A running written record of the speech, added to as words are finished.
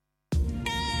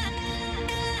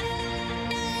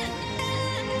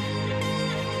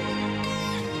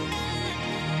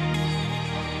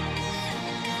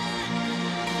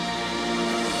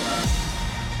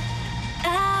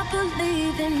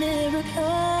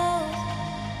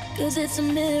'cause it's a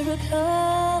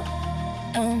miracle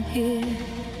I'm here.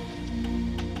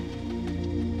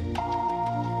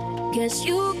 Guess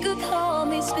you could call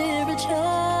me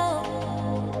spiritual,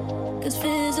 'cause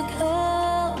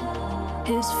physical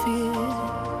is fear.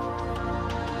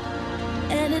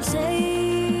 And it's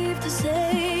safe to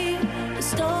say the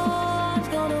storm's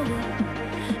gonna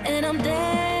win, and I'm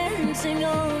dancing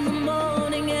on the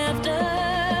morning after.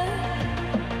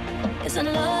 It's in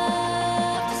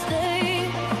love to stay,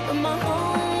 but my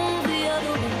home the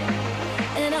other way,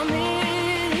 and I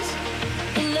miss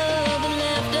the love and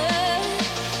laughter.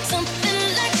 Something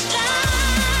like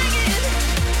flying,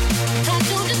 how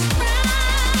to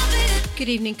describe it. Good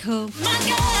evening, Kool. My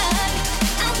God,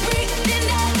 I'm breathing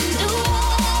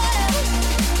underwater.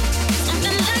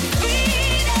 Something like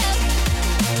freedom,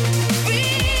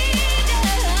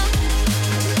 freedom.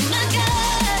 My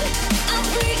God, I'm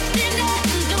breathing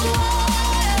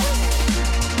underwater.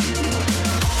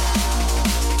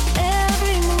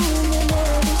 Every moon and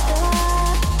every star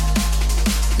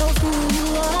knows who you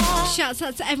are. Shouts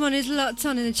out to everyone who's locked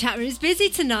on in the chat room. It's busy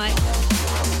tonight.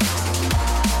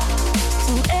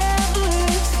 So ever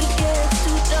if it gets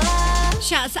too dark.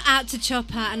 Shouts out to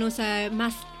Chopper and also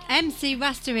MC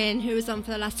Rasterin, who was on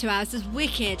for the last 2 hours. It's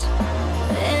wicked.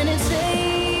 And it's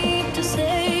safe to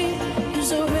say you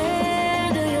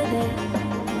surrender your day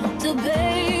to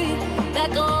pay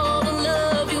back all the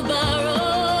love you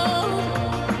borrowed,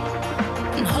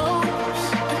 and hopes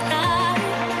and high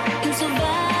you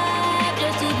survive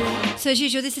yesterday. So as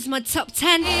usual, this is my top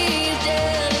 10. Be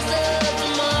jealous of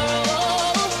tomorrow.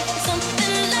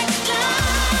 Something like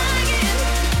flying,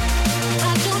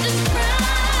 how to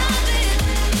describe it.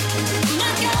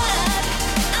 My God,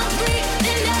 I'm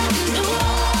breathing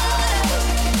underwater.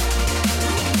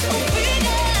 Oh,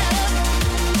 freedom,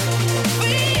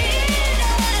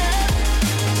 freedom.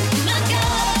 My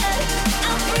God,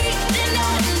 I'm breathing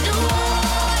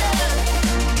underwater.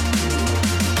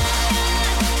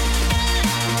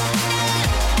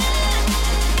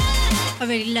 I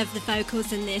really love the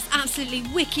vocals in this. Absolutely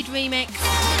wicked remix.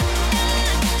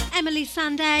 Emily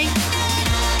Sandé,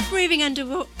 Breathing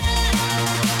Underwater,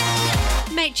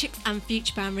 Matrix and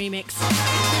Future Band remix.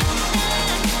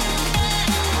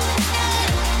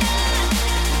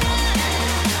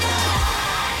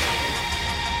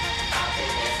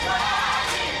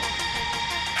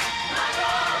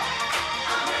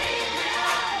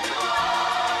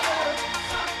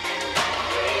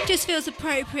 Just feels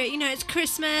appropriate, you know, it's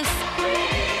Christmas,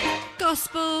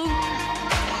 gospel.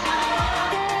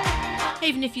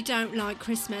 Even if you don't like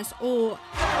Christmas or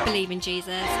believe in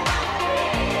Jesus,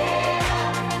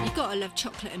 you've got to love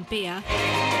chocolate and beer.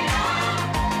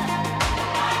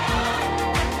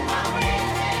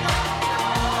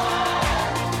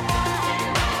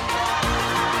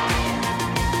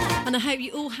 And I hope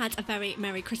you all had a very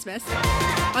Merry Christmas.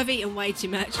 I've eaten way too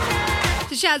much.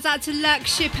 So shouts out to Luck,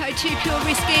 Shippo, Too Pure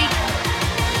Whiskey.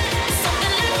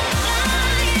 Something like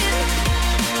flying,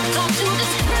 how to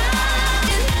describe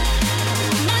it.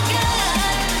 My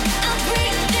God, I'm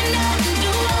breathing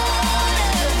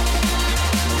underwater.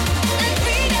 And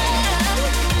freedom,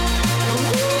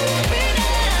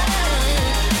 freedom.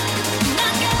 My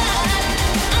God,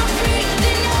 I'm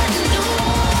breathing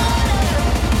underwater.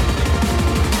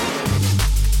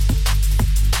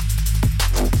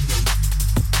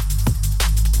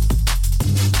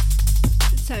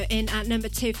 So in at number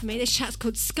 2 for me, this chat's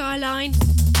called Skyline.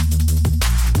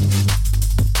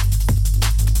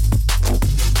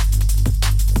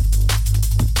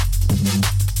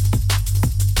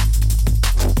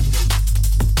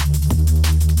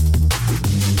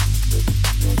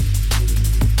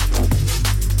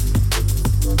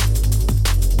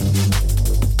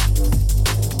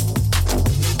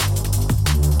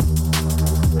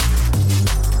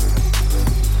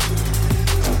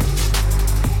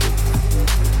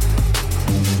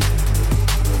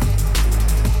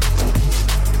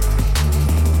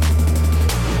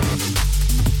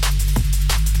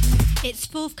 It's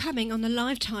forthcoming on the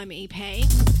Lifetime EP.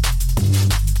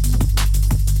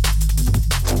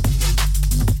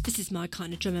 This is my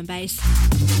kind of drum and bass.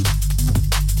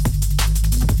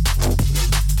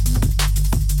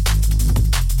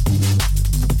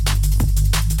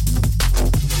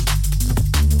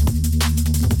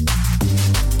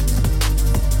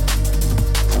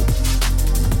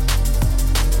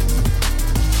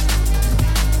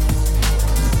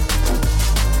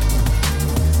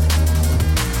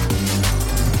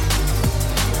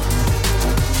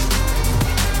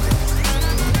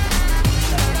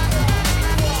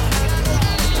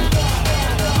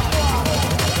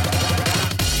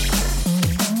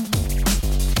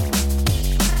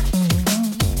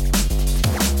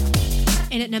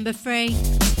 number 3.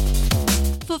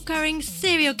 Forthcoming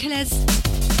Serial Killers.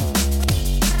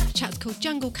 The track's called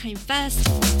Jungle Came First.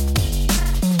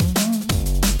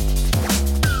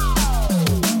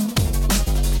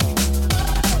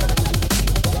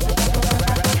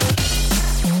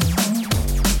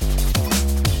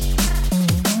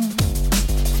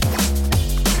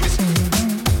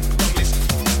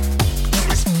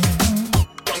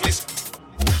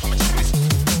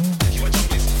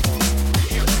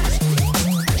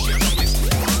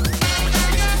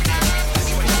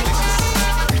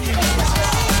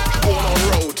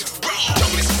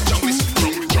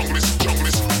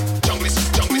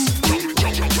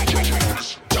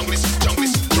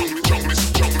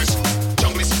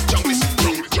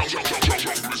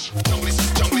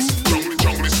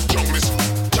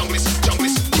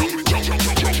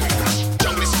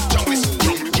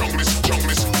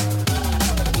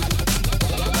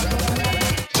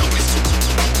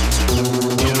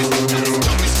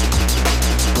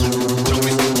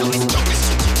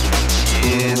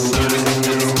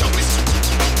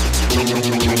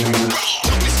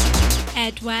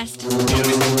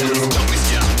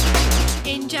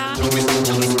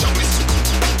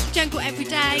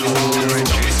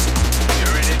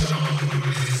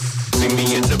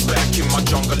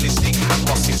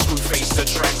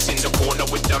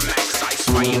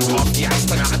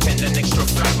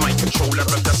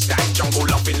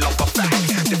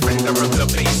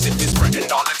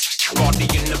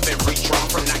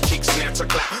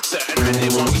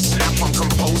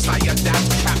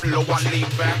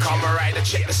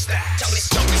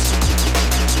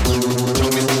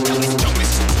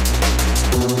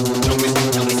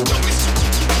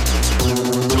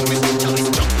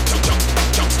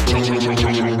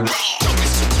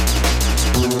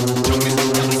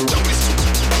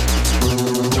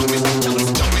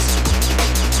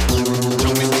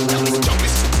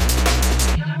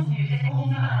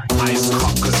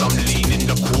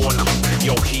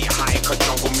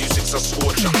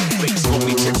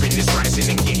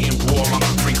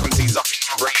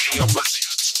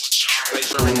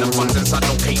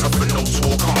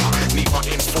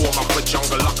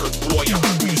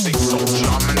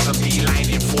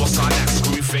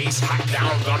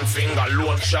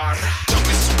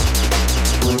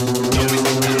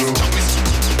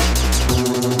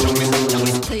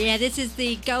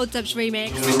 Dubs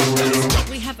remix.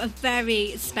 We have a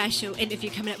very special interview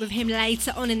coming up with him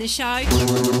later on in the show.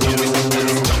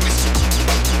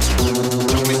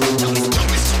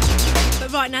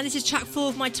 But right now, this is track 4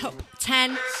 of my top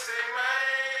 10.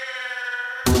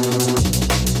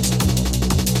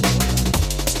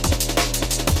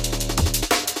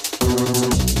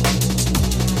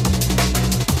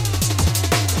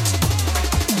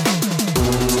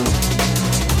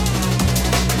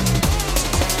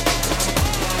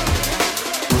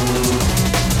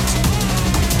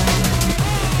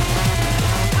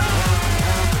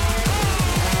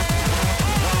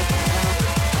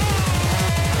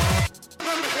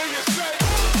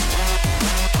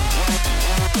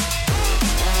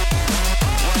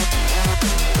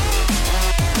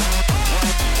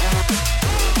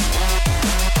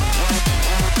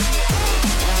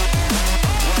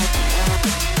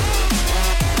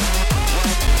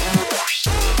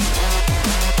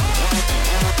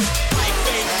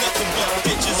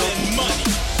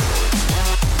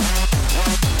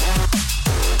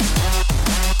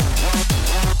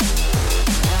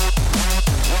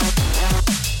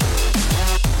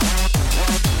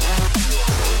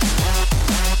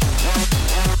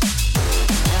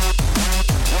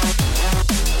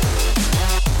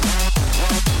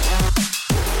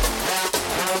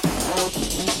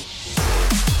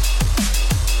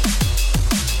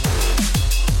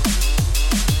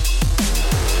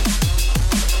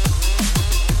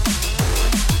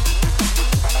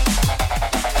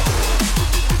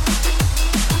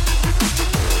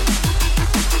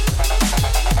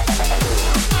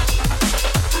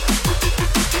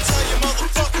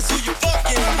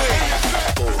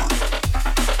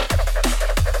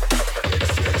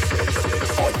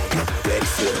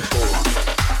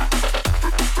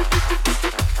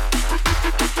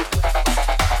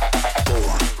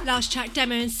 Last track,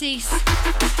 Demo and Cease.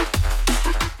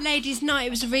 Ladies Night, it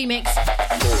was a remix.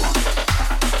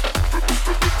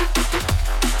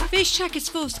 This track is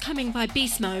forthcoming by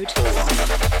Beast Mode.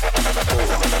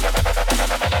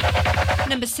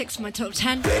 Number 6 for my top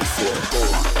 10.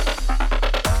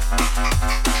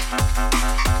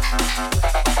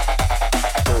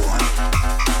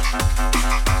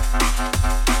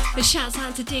 The shouts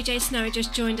out to DJ Snow, who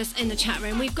just joined us in the chat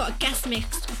room. We've got a guest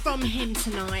mix from him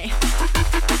tonight.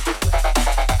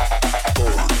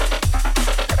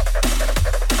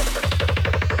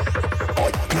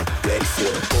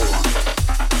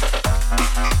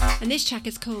 This track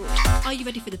is called Are You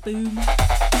Ready for the Boom?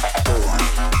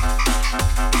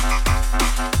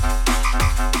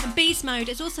 And Beast Mode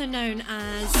is also known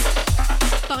as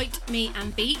Bite Me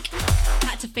and Beak. I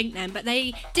had to think then, but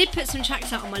they did put some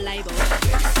tracks out on my label.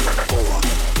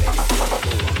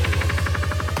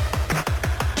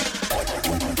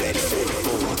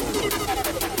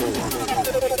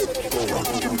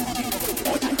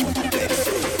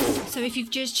 So if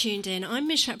you've just tuned in, I'm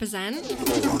Miss Represent.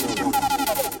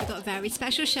 We've got a very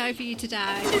special show for you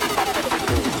today.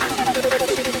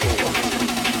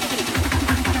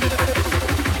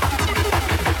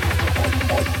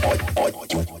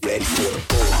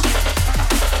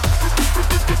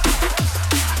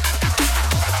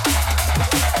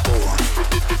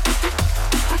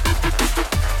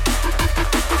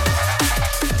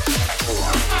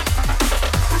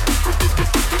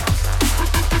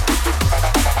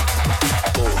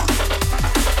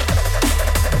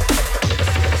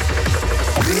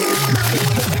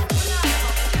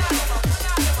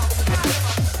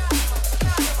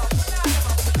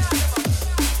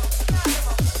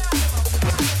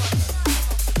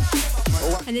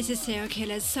 And this is Serial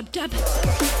Killer's Sub-Dub.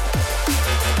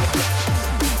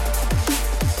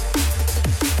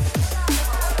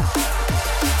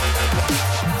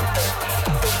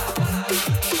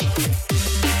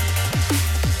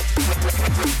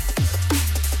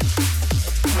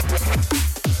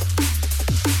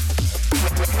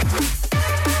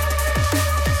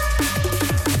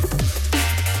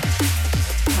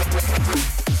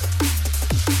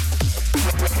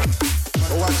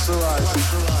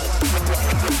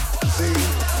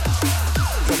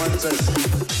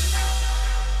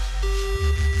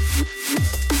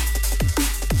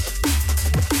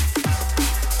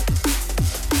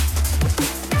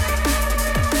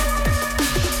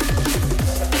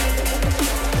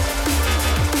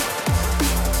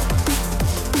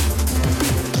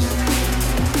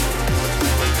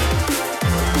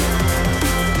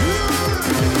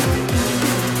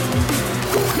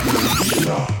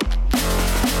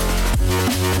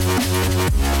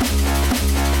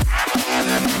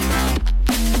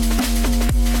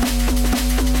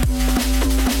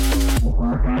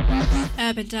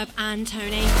 Dub and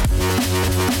Tony.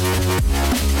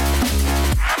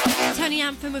 Tony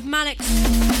Anthem with Malik's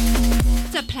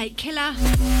Dub Plate Killer.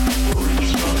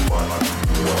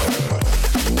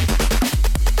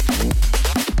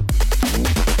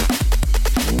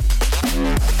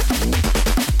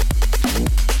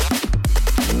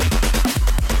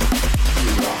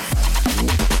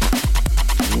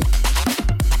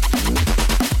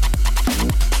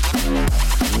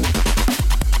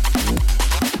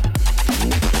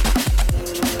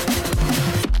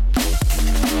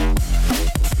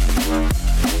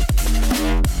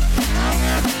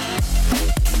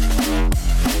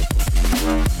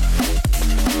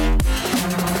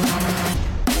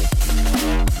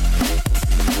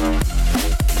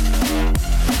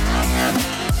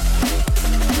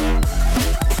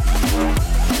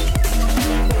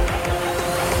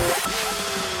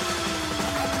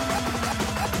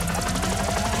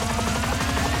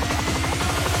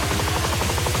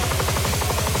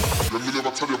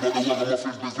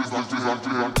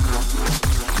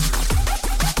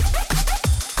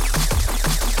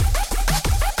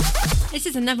 This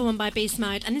is another one by Beast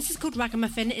Mode, and this is called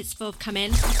Ragamuffin. It's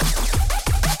forthcoming.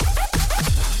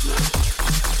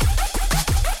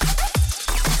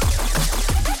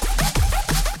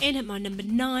 In at my number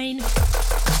 9.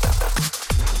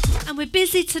 And we're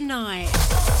busy tonight.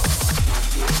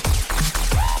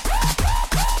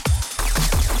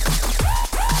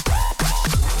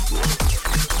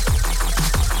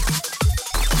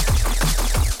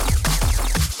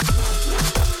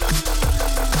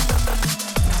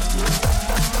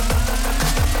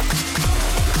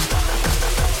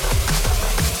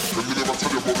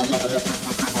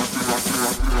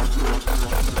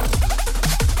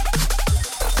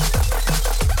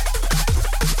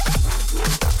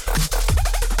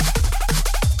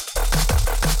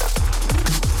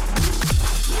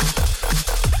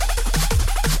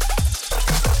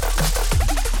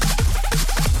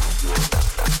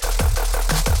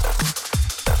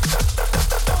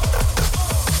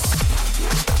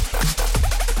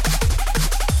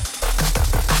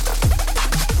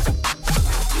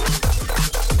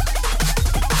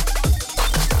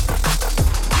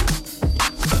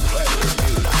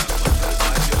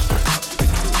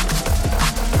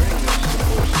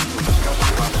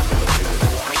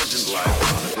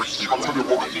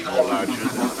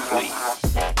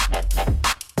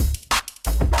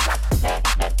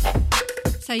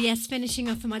 So yes, finishing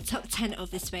off with my top 10 of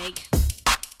this week.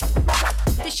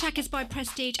 The This track is by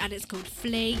Prestige and it's called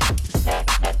Flea.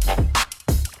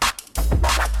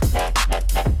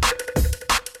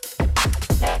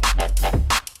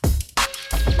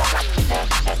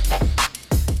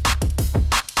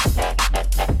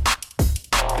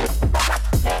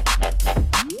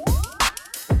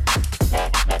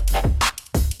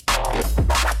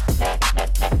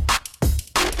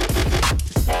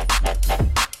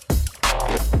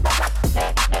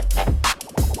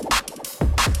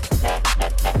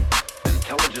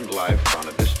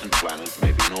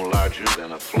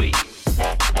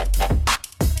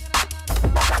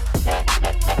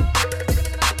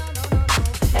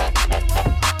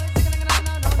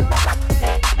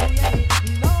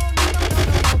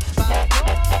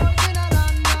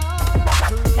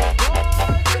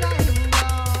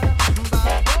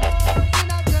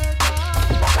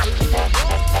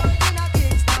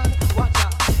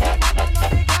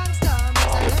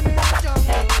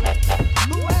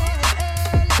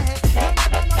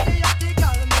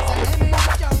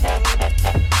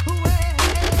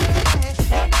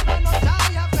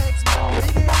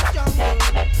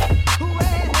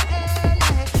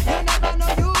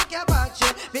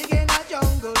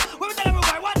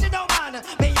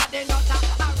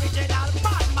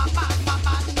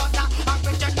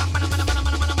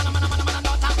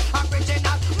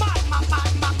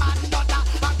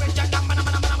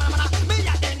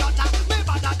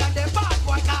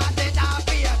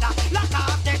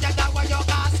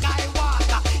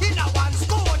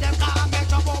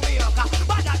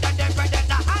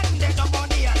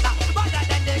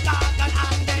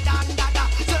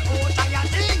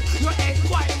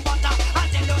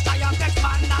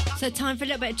 So time for a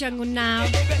little bit of jungle now.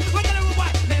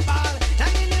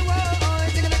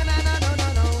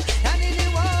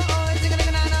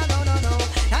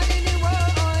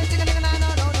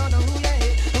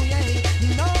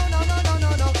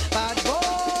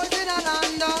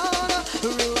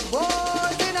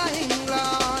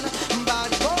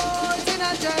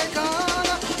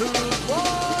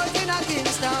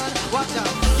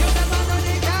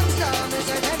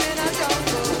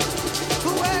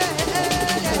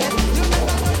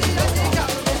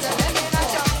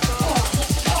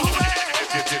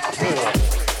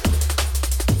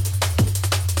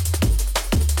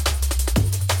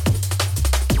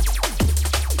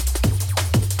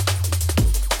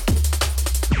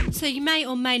 So you may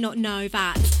or may not know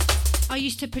that I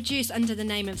used to produce under the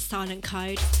name of Silent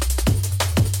Code.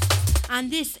 And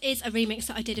this is a remix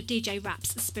that I did of DJ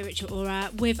Rap's Spiritual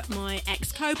Aura with my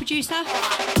ex-co-producer.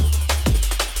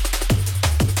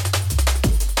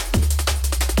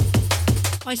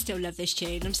 I still love this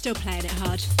tune, I'm still playing it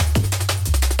hard.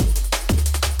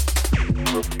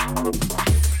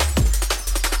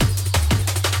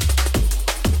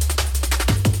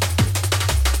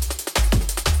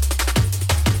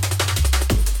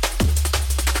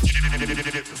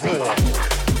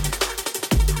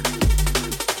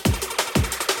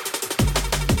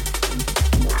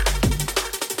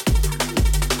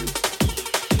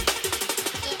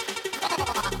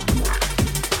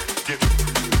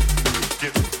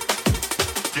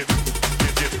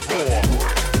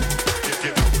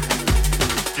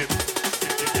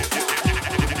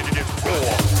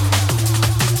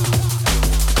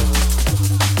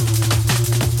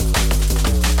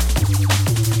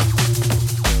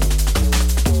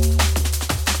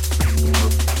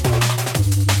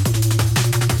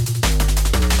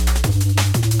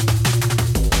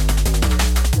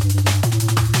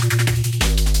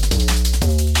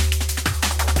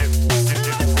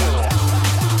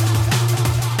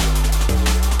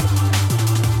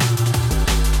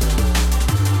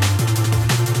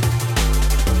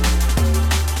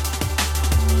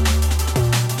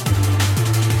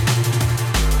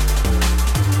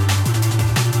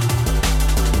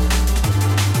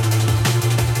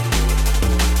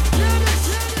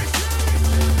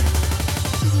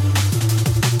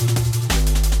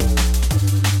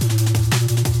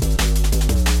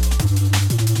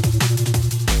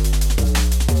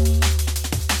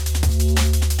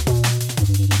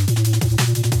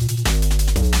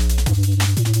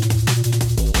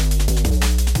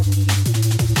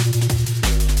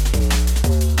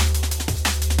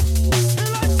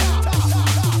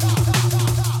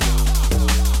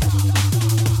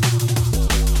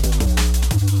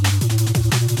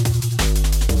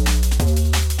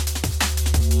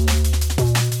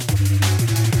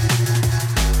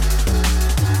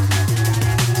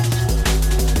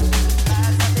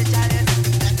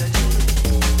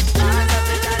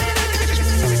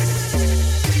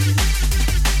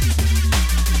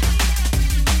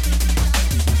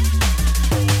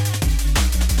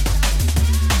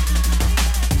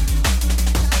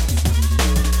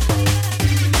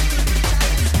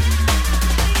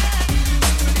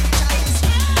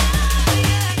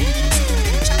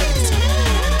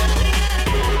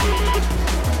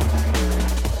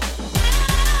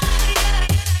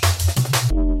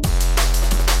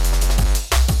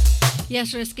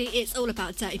 Yes, Risky, it's all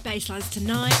about dirty bass lines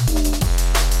tonight.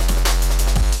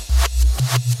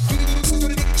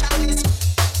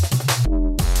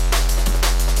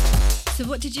 So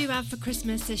what did you have for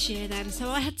Christmas this year then? So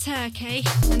I had turkey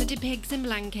and I did pigs in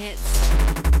blankets.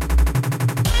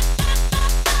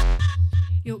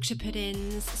 Yorkshire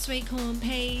puddings, sweet corn,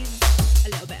 peas, a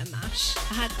little bit of mash.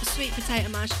 I had sweet potato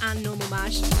mash and normal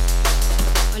mash.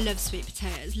 I love sweet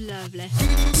potatoes, lovely.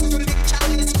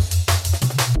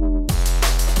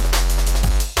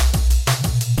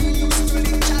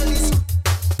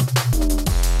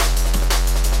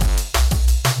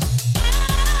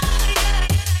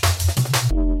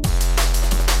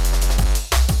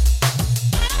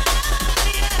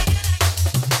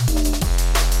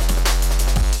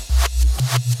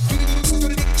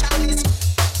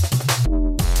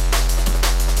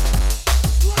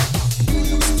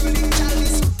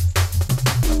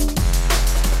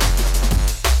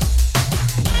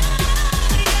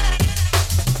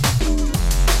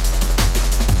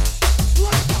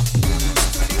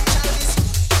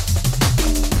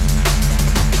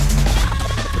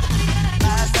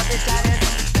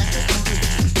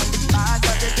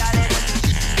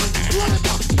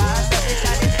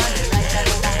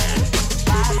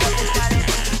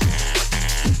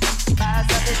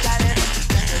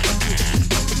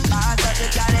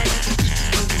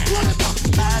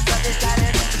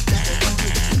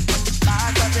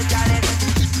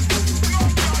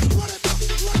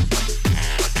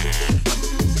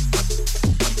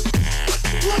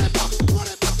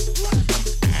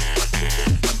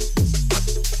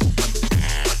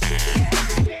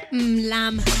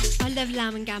 Lamb. I love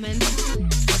lamb and gammon.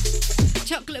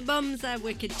 Chocolate bombs, they're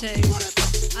wicked too.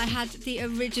 I had the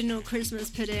original Christmas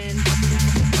pudding,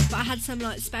 but I had some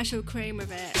like special cream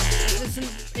with it.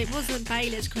 It wasn't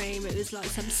Bailey's cream, it was like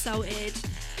some salted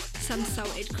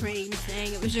cream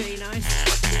thing. It was really nice.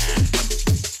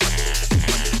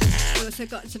 I also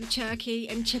got some turkey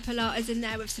and chipolatas in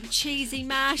there with some cheesy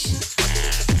mash.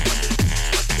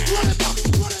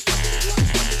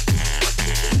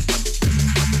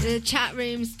 The chat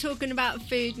room's talking about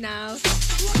food now.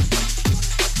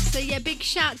 So yeah, big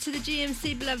shout to the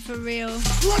GMC Blood for real.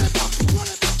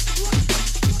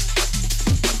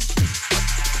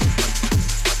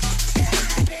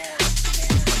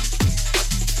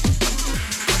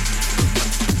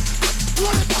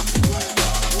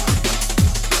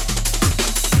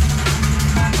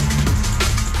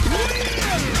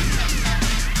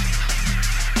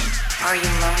 Are you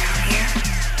alone out here?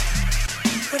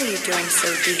 What are you doing so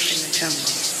deep in the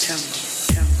jungle?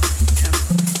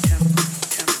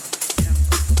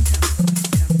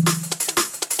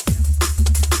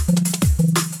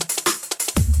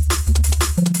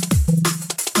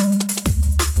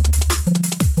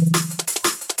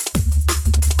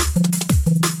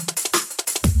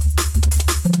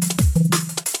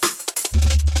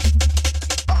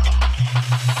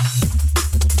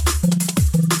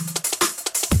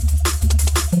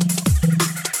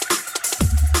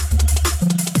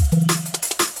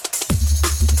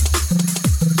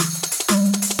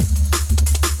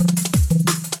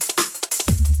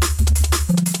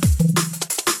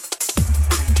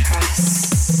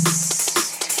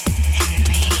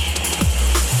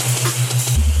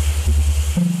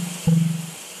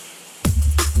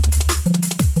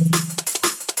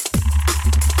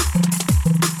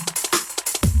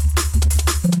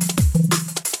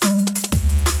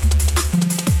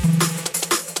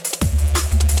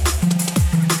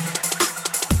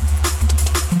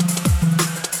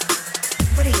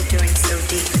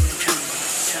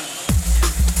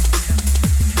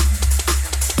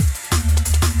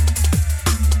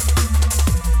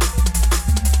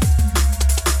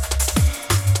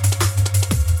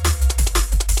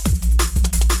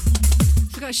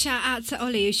 Shout out to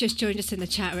Ollie who's just joined us in the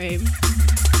chat room.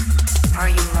 Are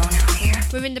you alone out here?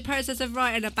 We're in the process of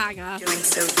writing a banger, Doing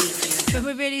so deep in the but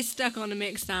we're really stuck on a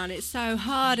mix down. It's so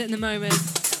hard at the moment.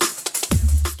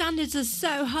 Standards are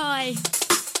so high.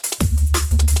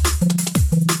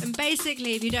 And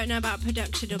basically, if you don't know about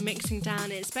production or mixing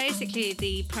down, it's basically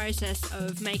the process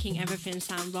of making everything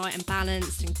sound right and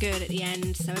balanced and good at the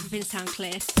end, so everything sounds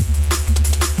clear.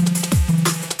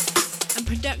 And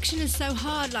production is so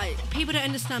hard, like people don't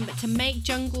understand, but to make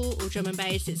jungle or drum and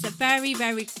bass, it's a very,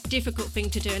 very difficult thing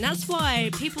to do, and that's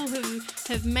why people who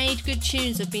have made good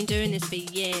tunes have been doing this for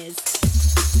years.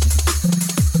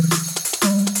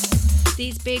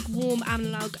 These big warm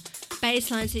analog bass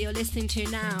lines that you're listening to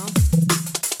now,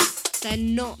 they're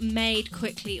not made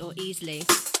quickly or easily.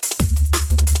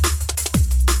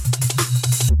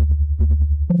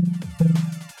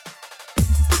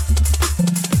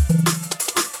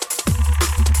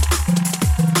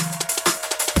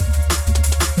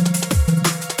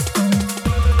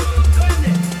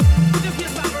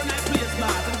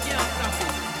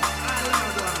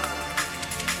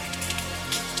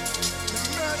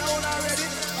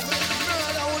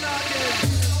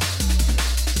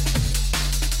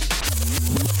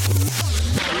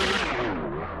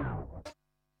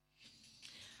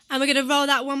 And we're going to roll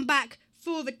that one back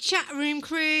for the chat room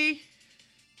crew.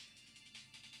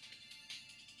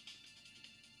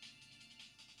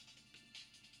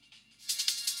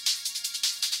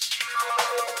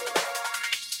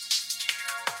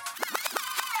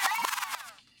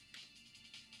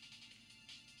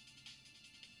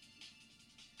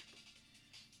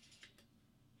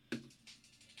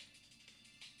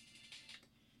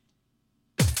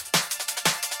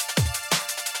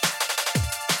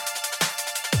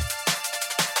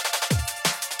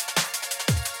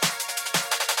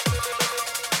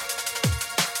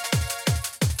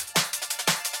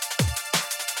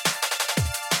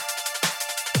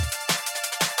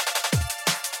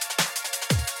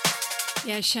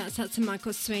 Yeah, shouts out to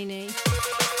Michael Sweeney.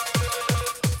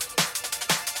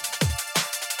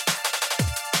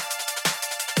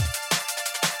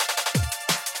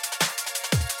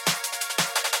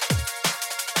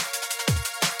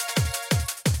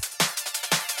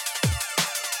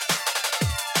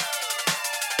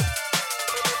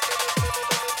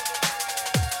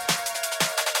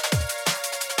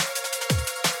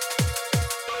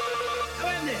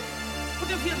 Put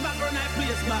your face back on that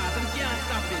place, man. And can't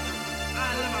stop it. All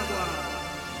of them go on.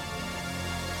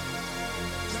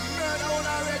 You murder one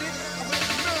already. I'm going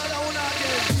to murder one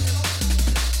again.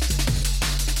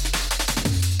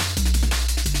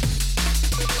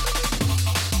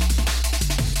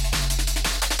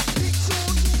 Big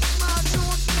tune, small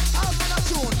tune, I'm in a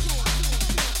tune.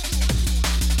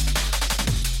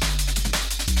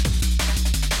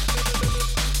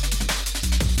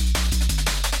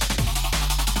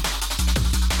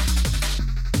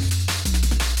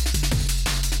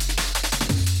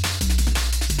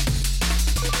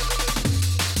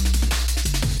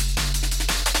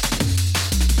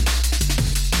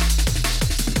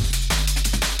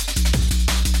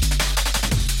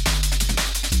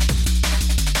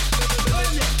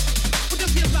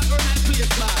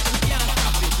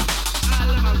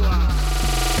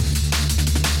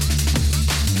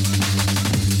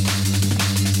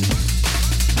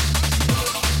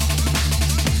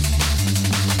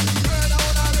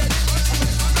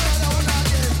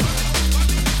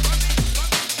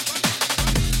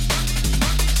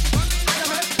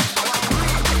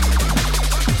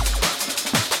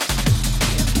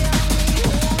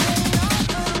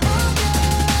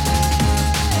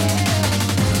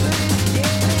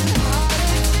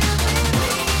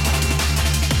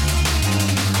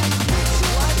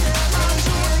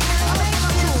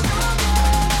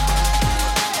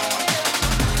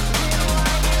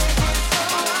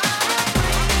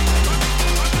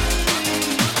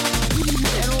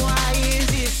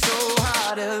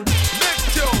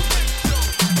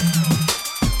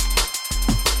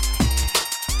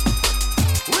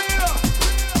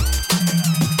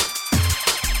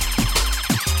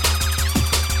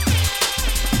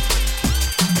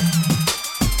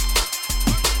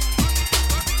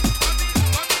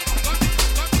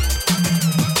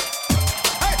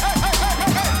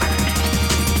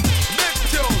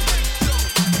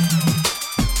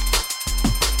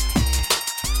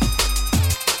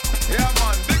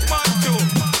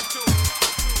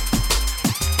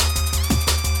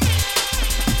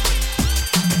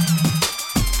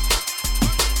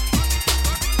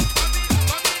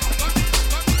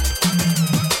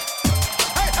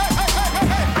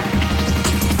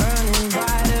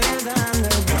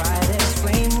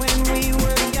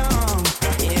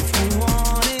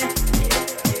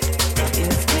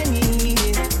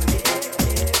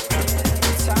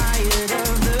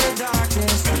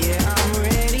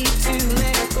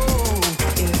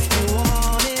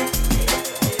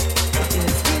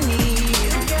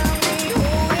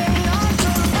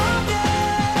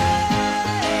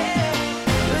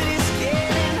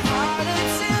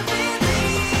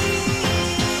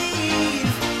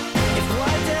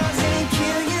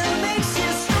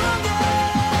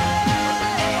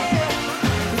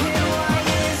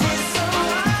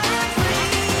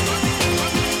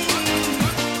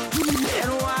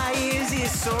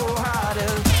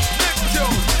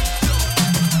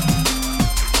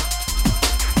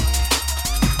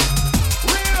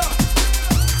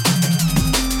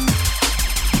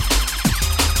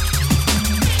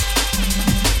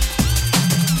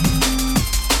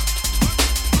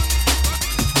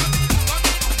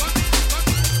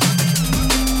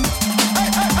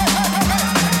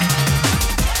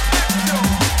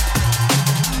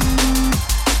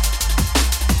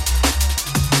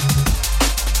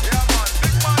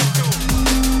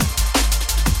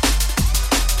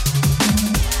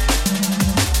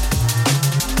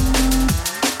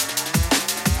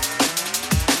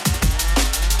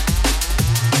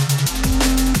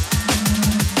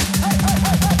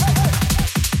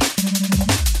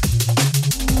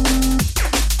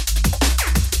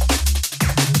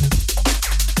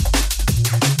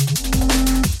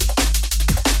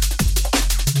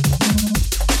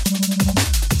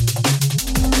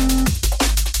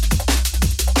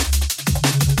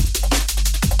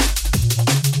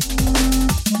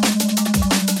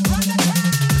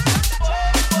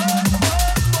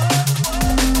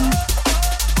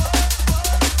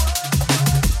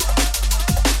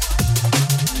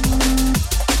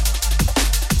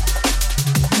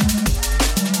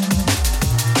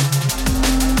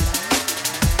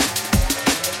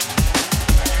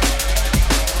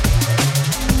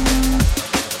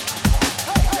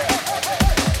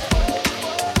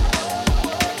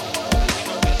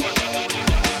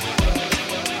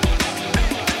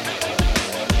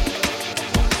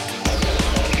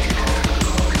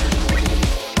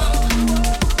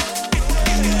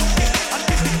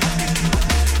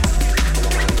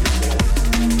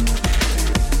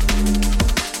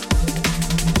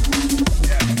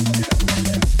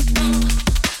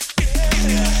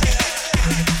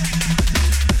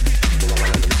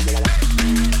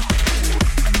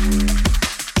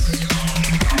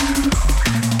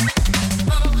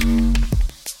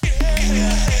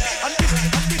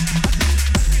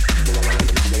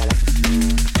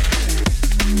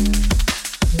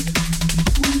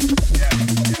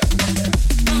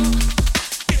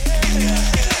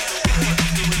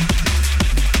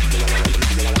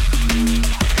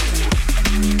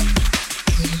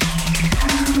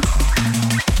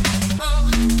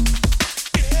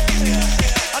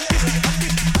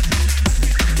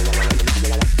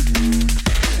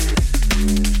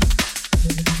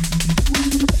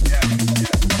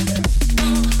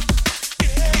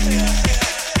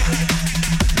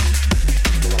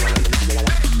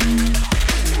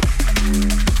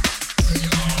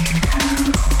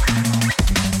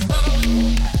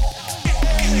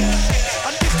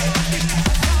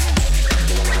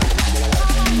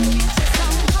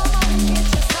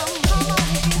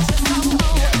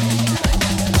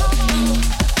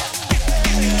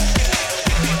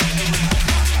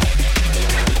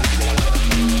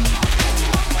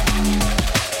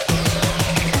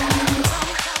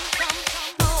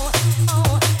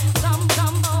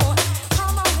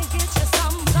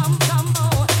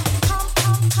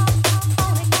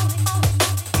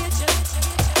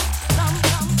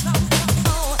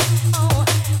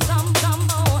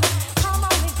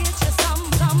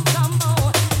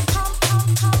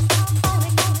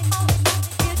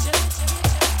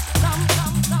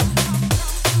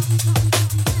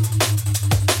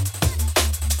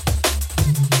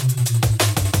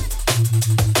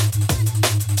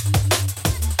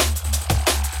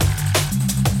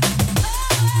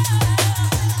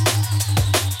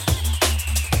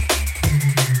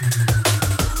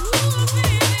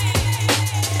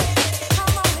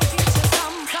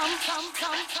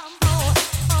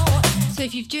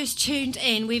 just tuned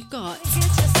in, we've got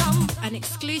an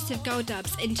exclusive Gold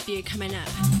Dubs interview coming up.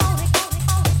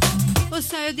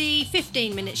 Also, the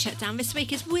 15-minute shutdown this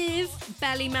week is with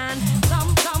Bellyman.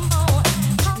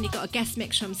 And you've got a guest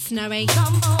mix from Snowy.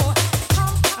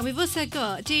 And we've also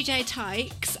got DJ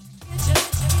Tyke's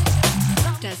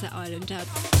Desert Island Dub.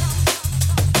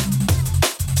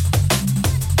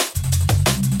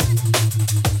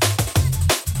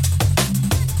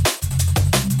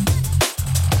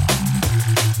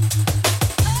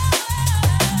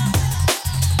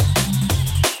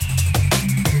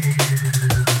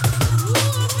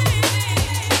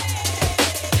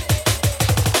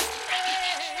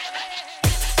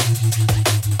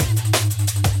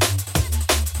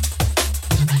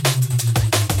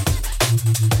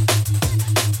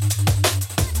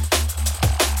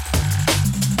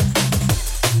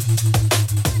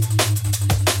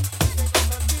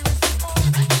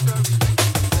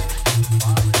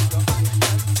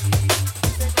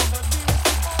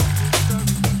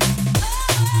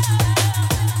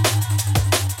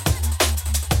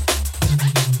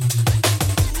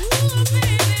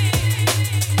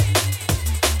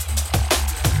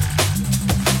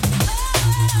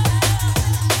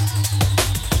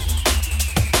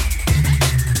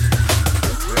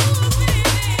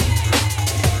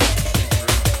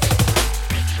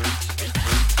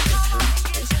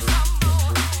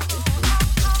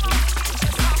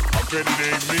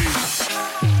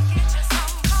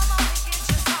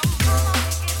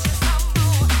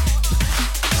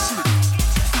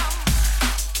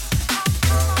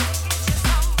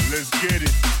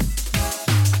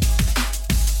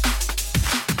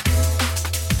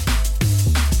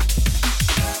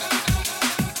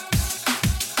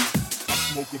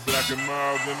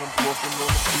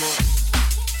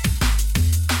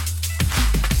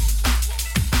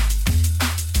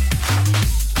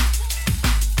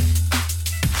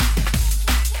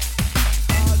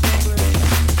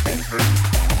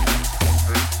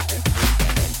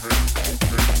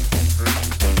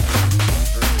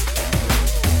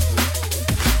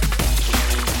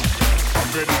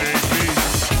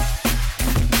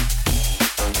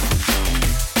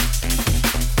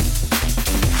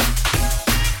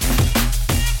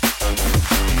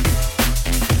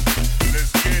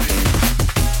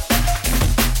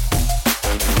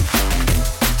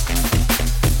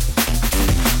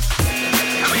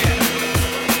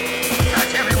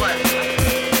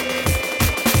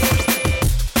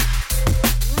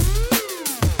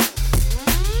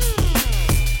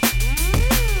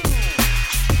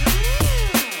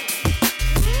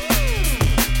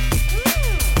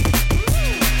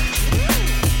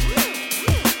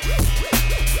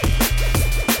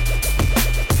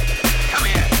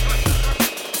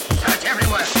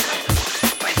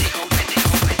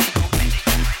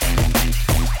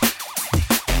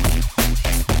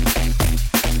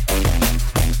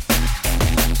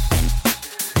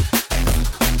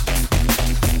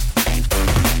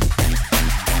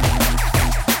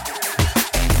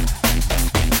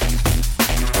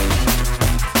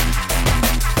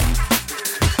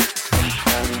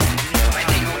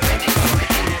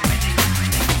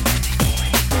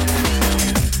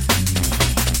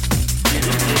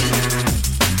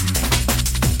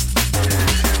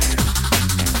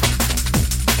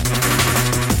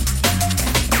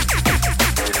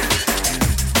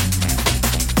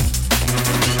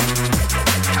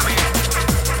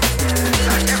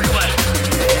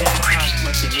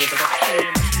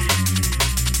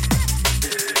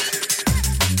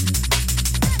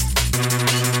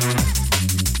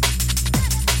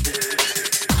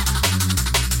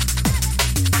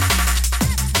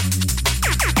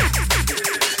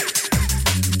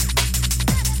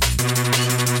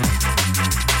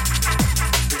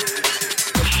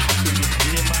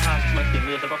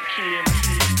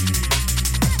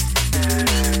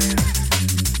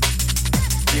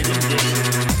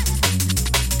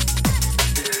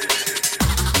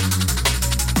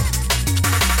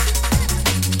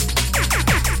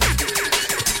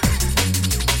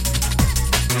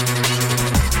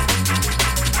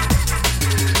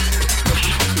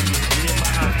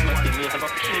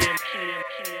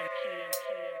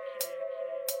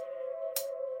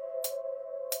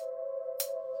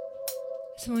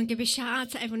 So I want to give a shout out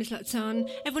to everyone who's locked on,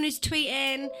 everyone who's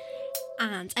tweeting,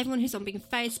 and everyone who's on being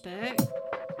Facebook.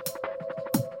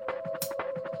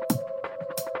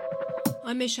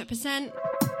 I misrepresent.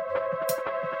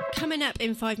 Coming up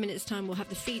in 5 minutes' time, we'll have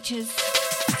the features.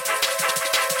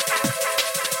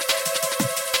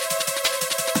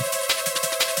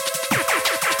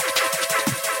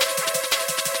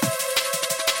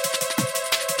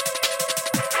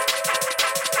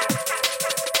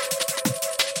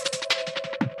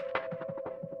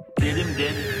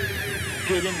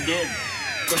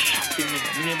 Go shocking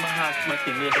me. Name my heart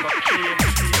smacking me. Go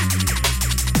kill.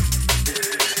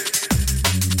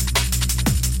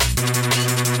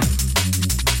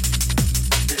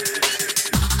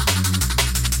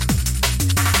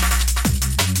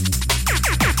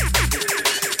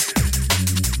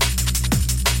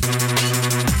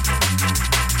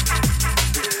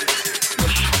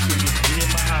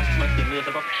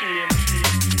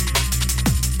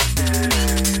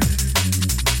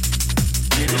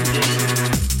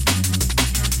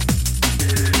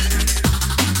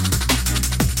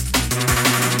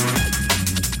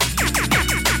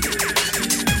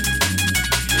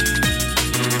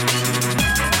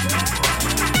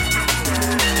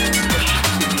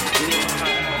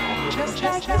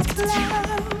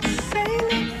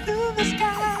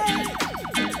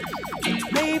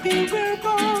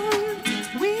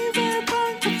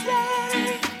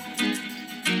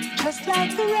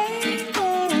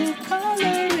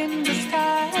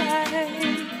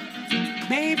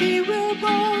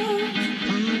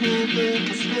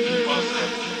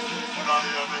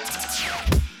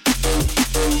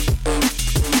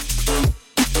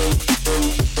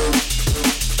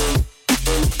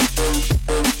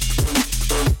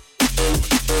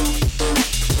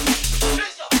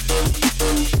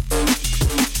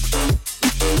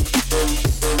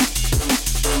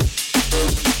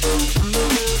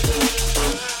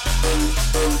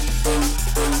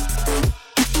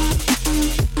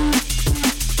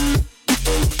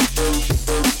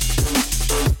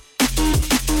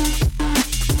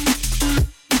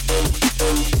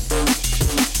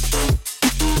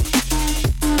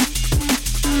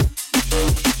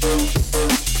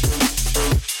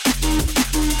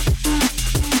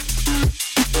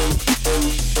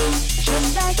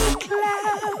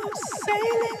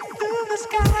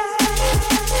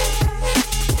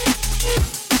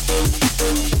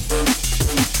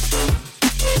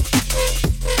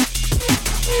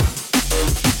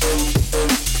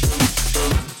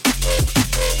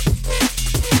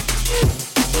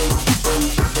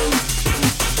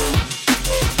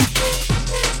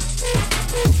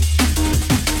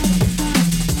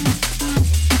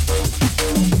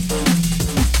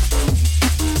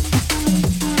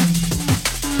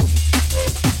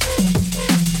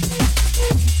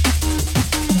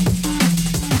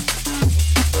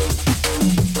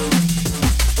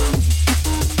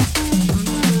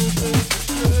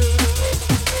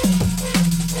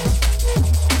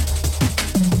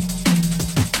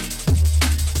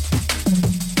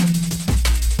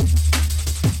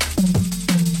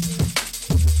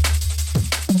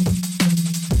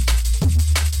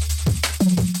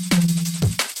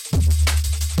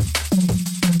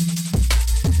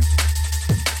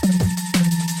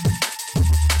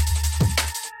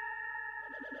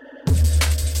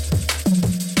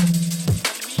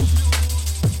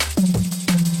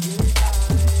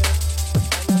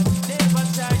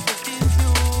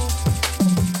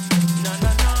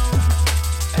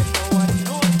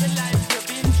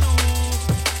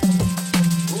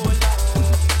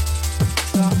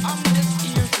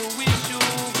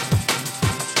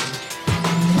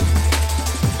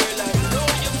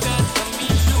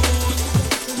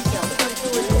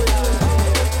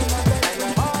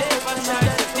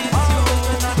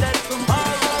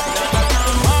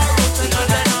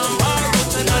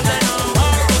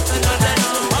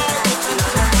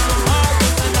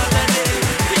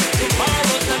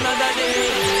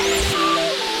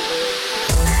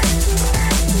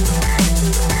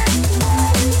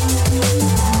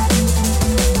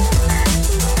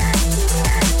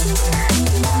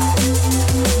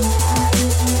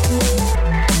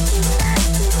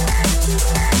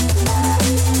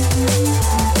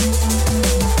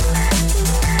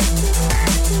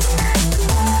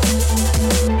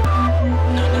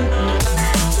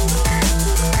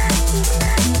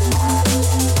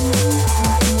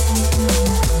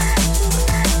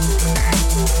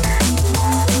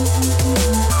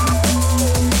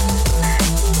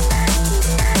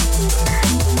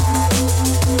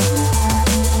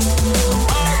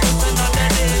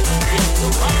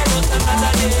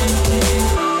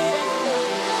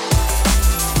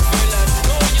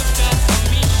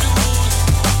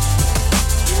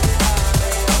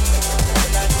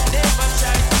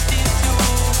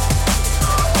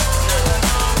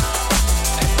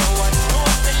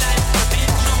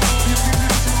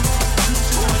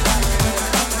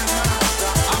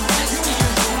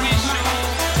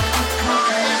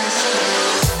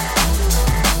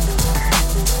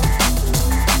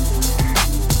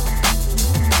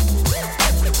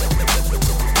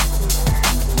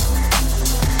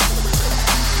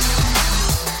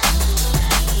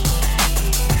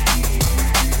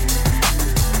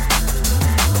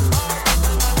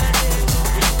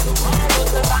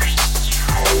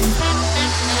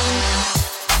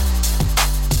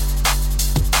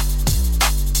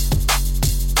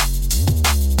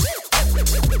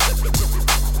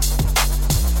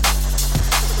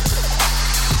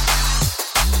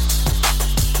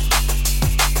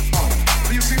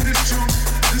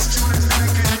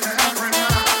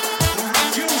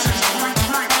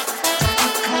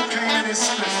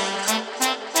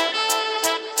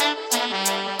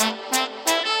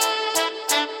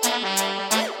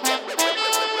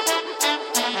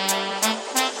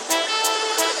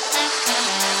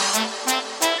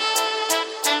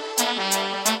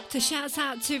 shouts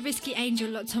out to Risky Angel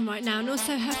locked on right now, and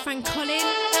also her friend Colin,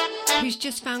 who's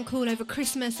just found Kool over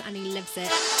Christmas and he loves it.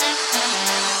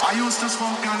 I used to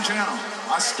smoke ganja,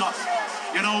 I stopped.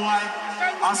 You know why?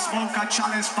 I smoked a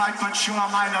chalice pipe at Sure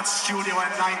Minot Studio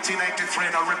in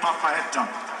 1983 and I rip off my head down.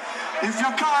 If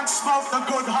you can't smoke the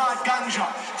good hard ganja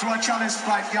through a chalice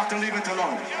pipe, you have to leave it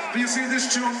alone. But you see this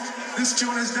tune? This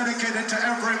tune is dedicated to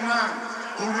every man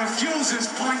who refuses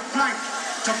point blank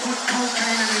to put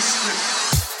cocaine in his split.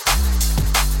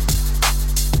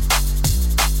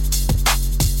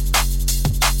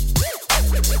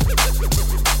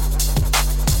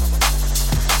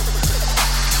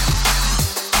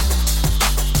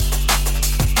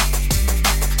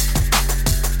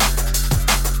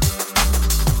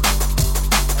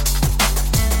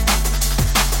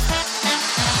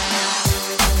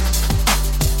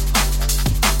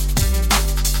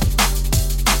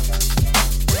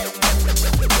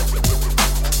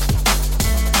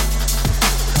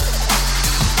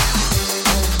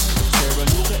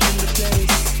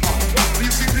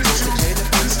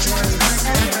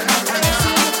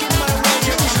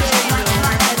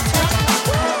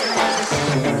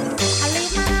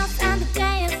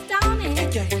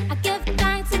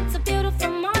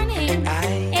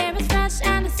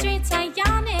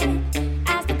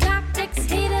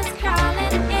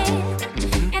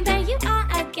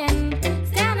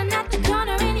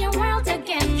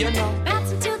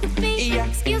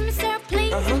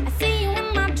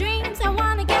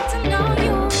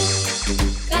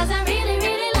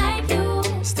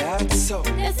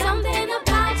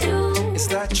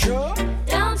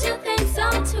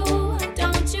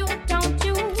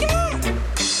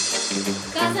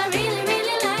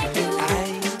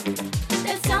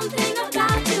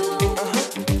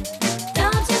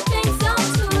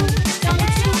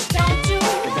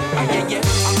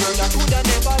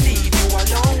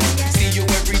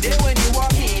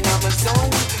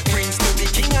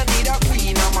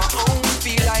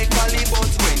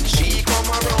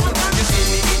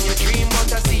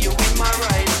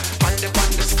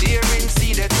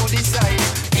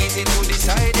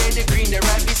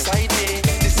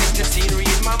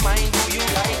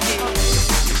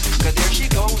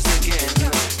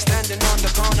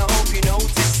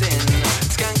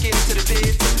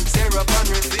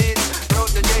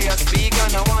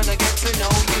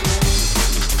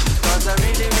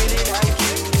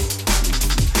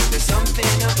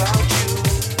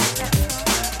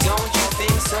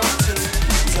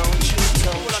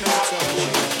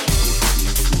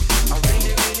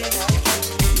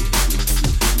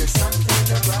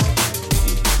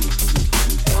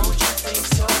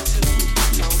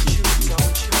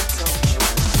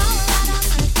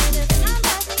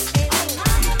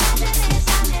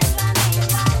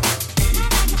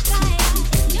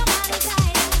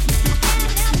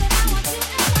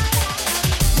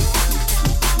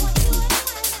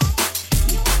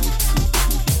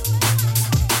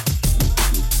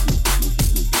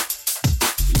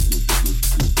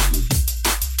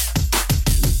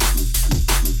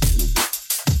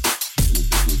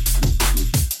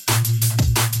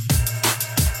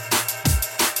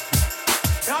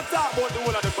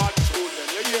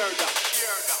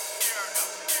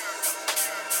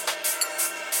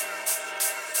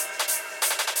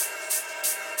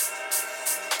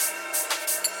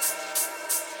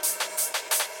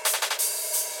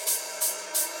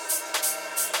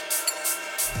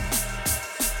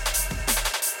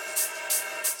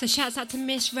 So shouts out to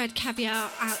Miss Red Caviar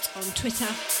out on Twitter.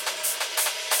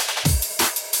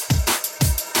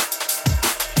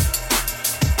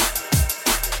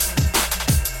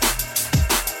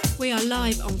 We are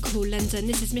live on Kool London.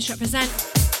 This is Misrepresent.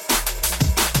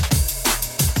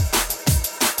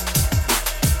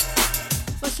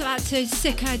 Also out to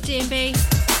Sicko DB.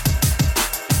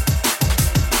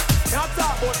 Can't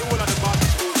talk about the whole of the body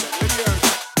school, then. You hear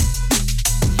that?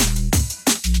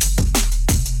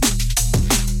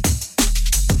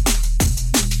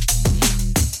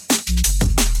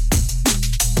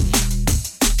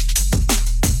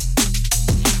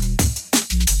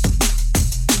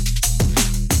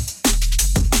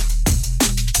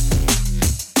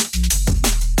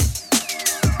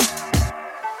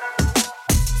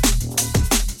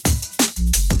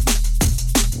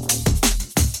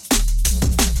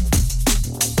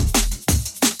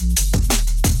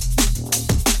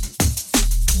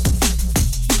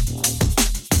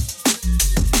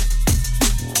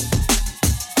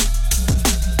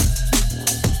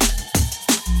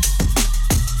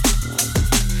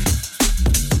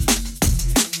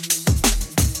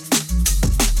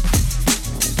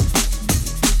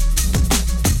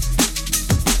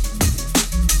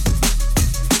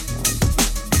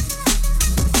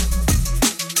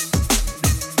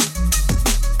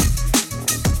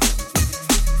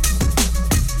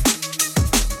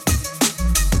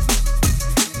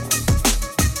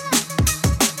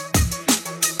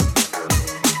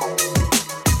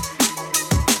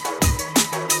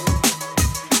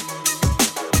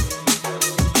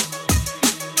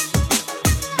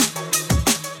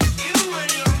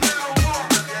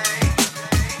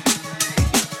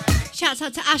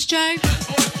 Astro.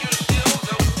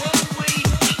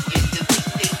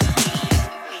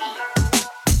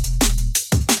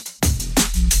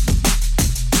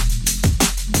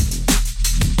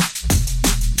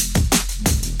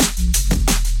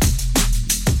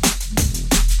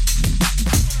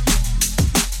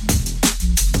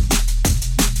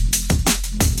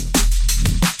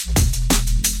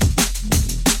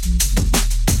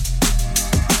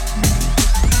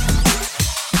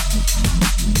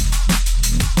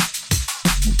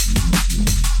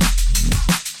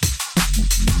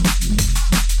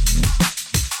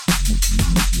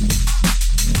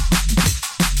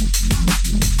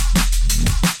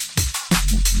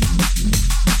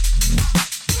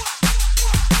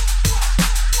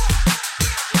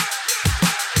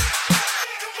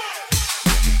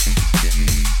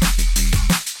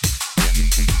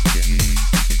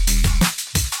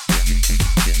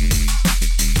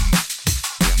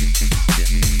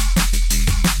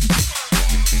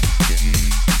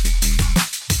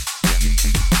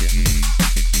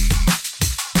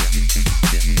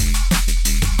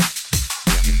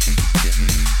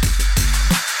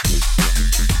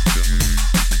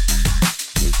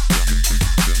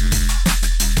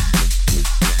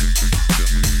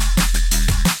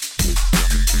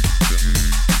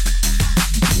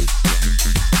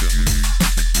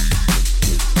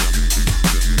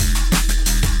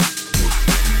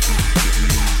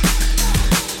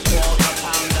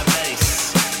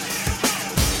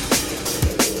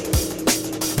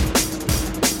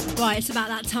 Right, it's about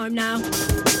that time now.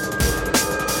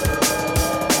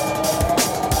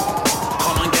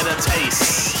 Come and get a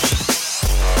taste.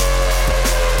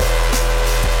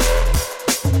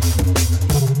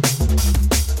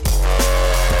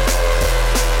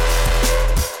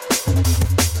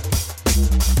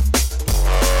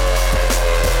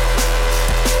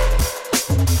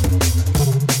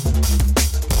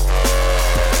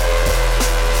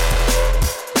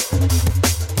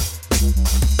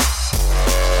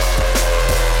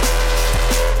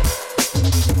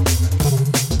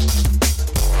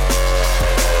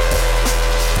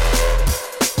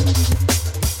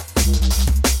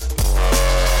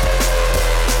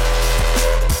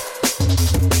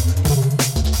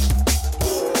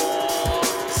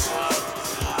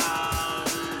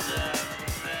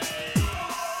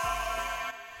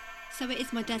 So it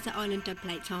is my Desert Island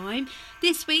dubplate time.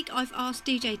 This week I've asked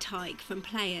DJ Tyke from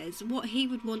Players what he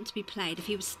would want to be played if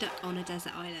he was stuck on a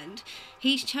desert island.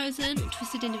 He's chosen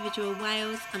Twisted Individual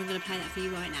Wales, and I'm going to play that for you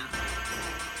right now.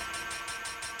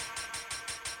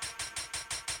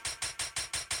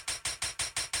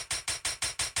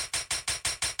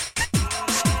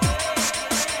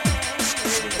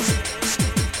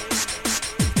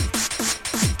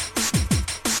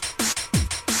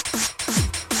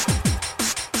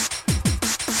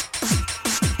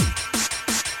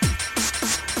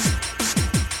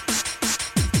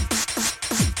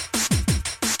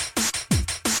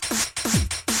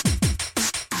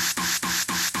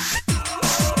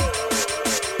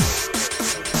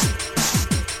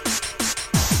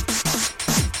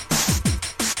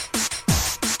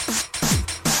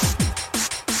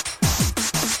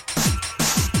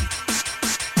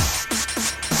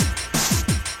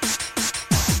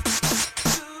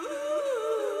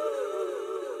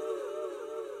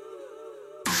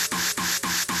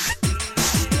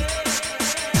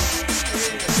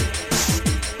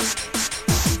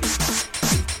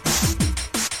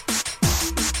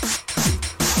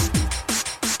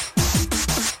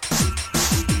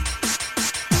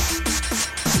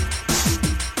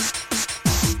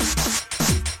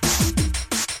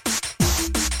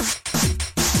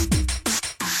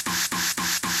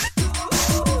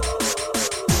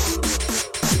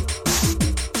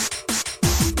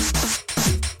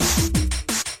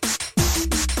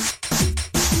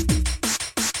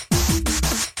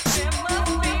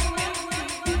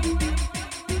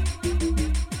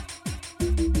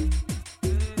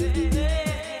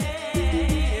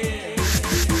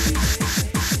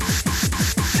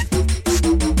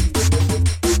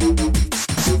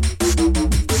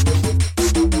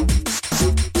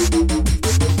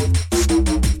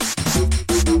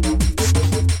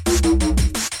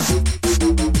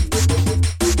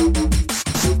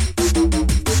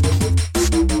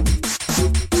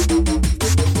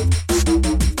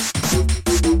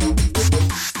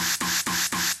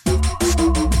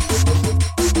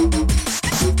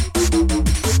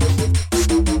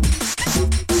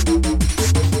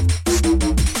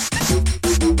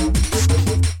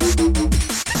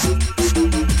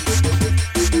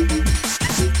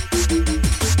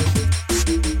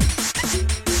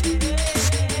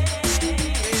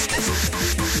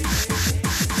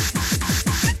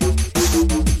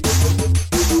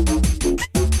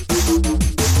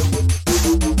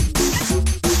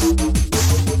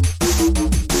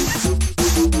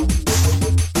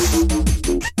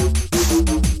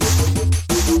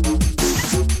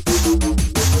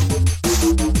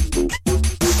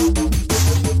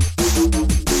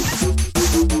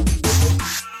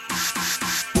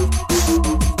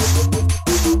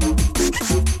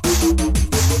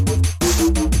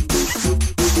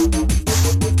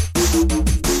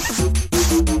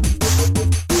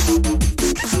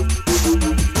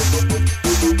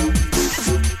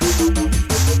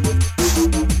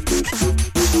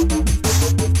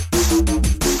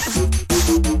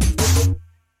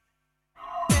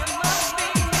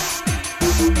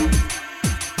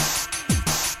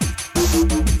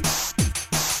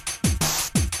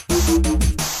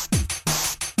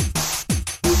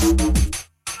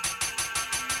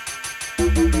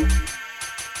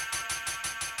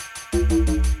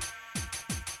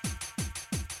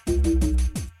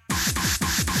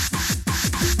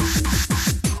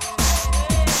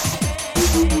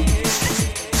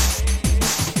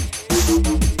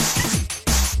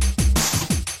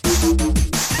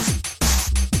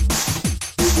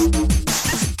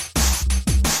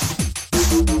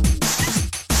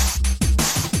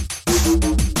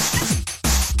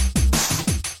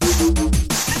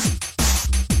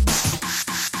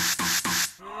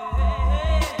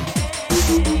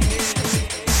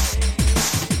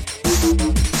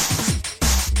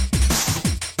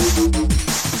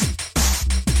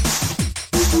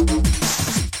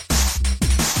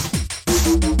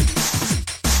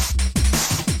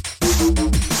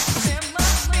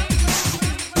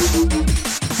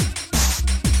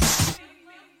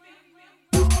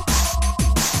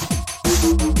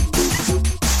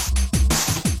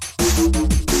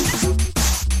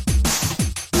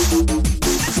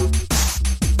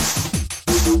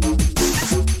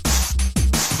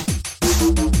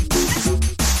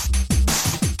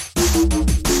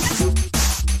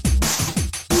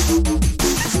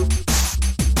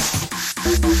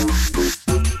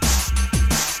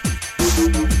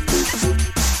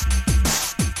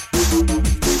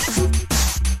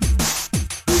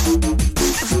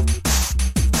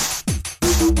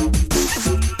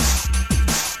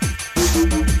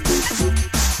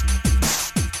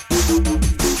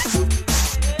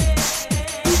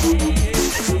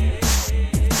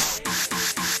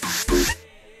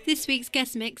 This week's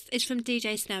guest mix is from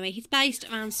DJ Snowy. He's based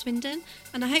around Swindon,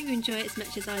 and I hope you enjoy it as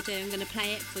much as I do. I'm going to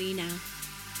play it for you now.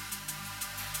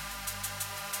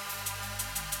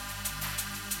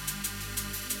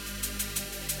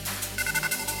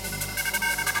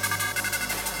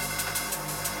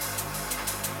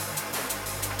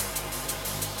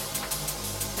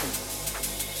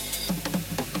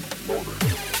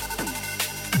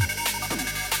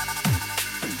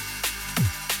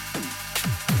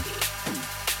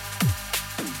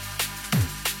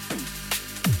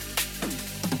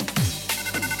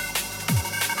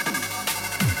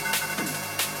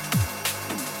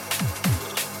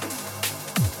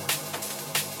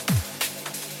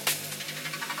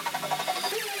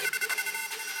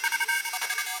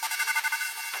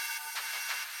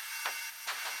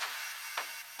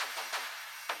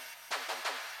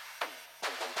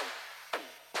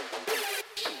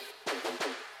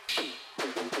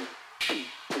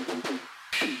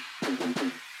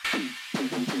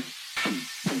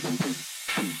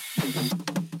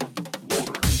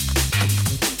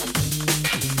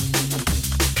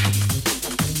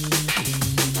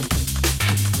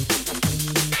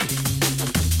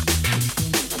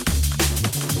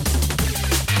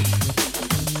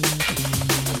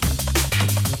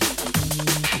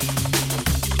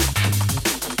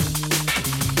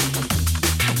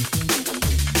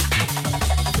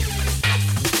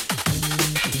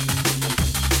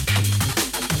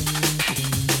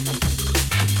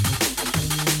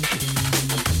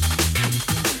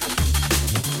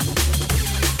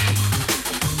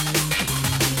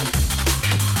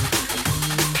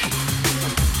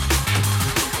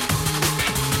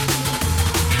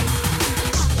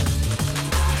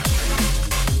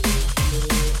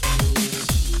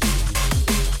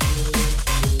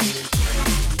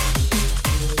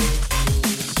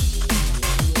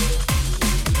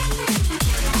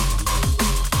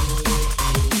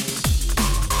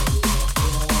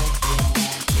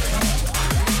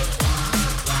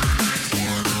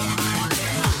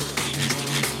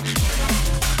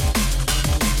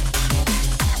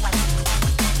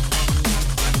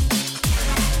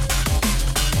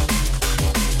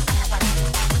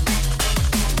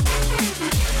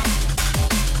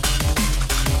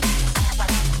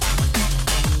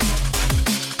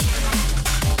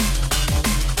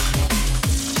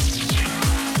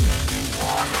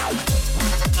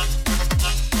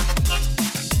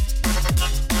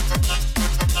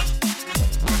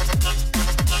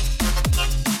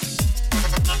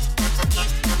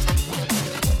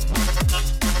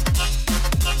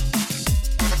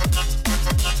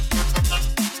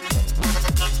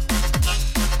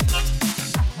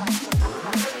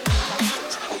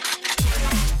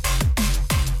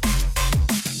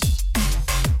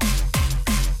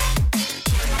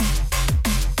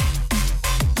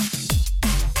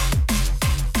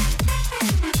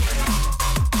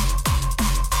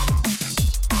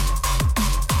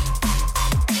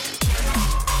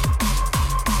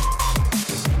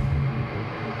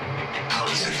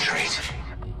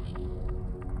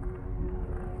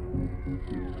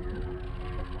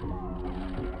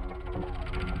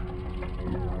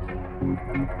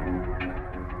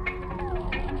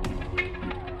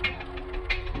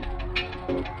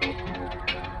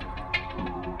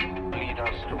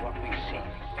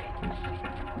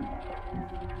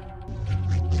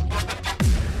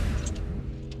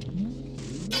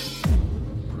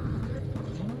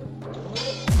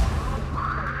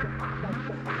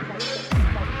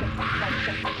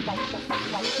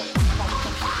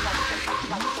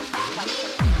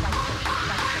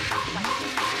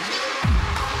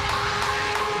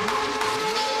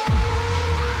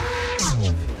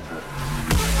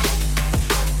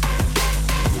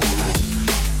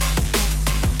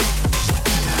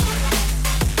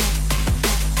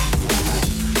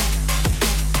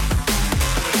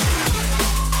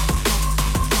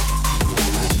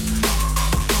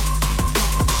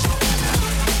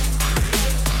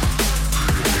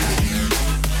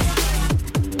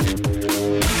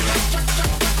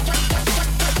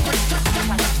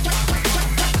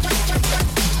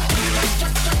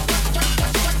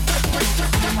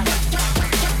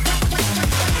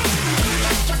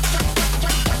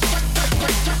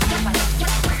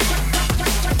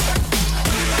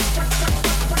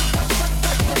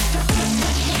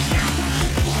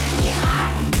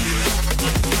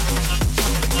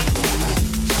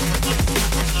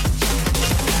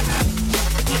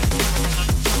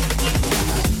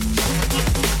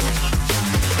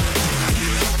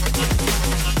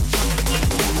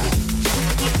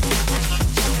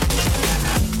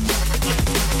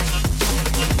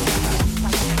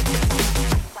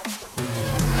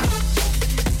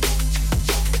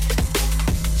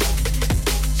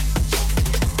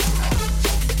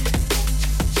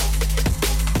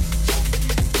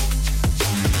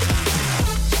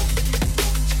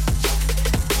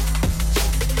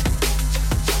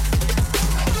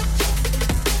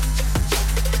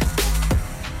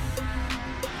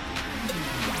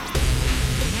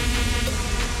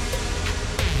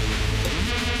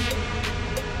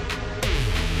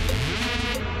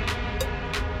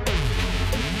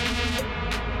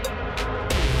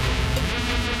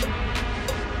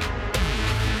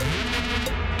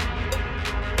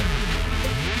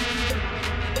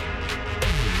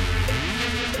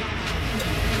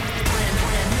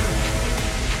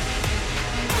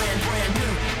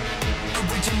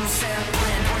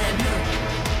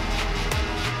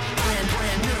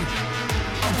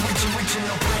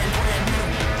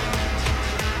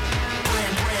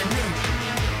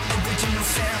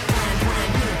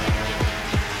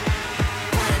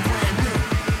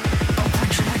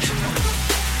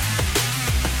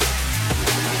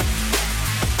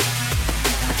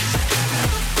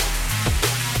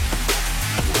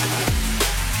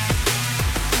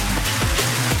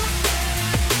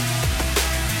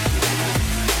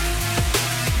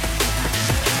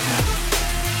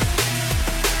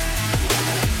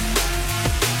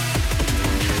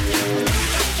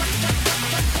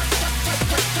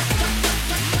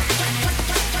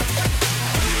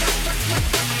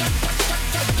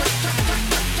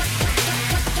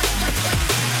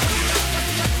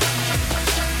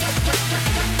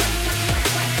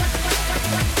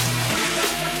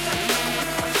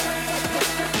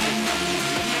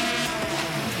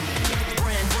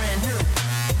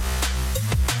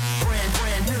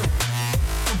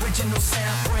 Original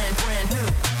sound, brand new.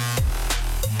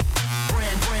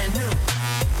 Brand new.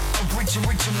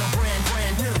 Original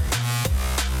brand new.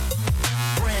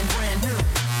 Brand new.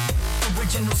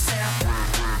 Original sound.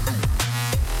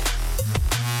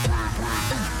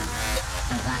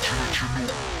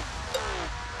 Original.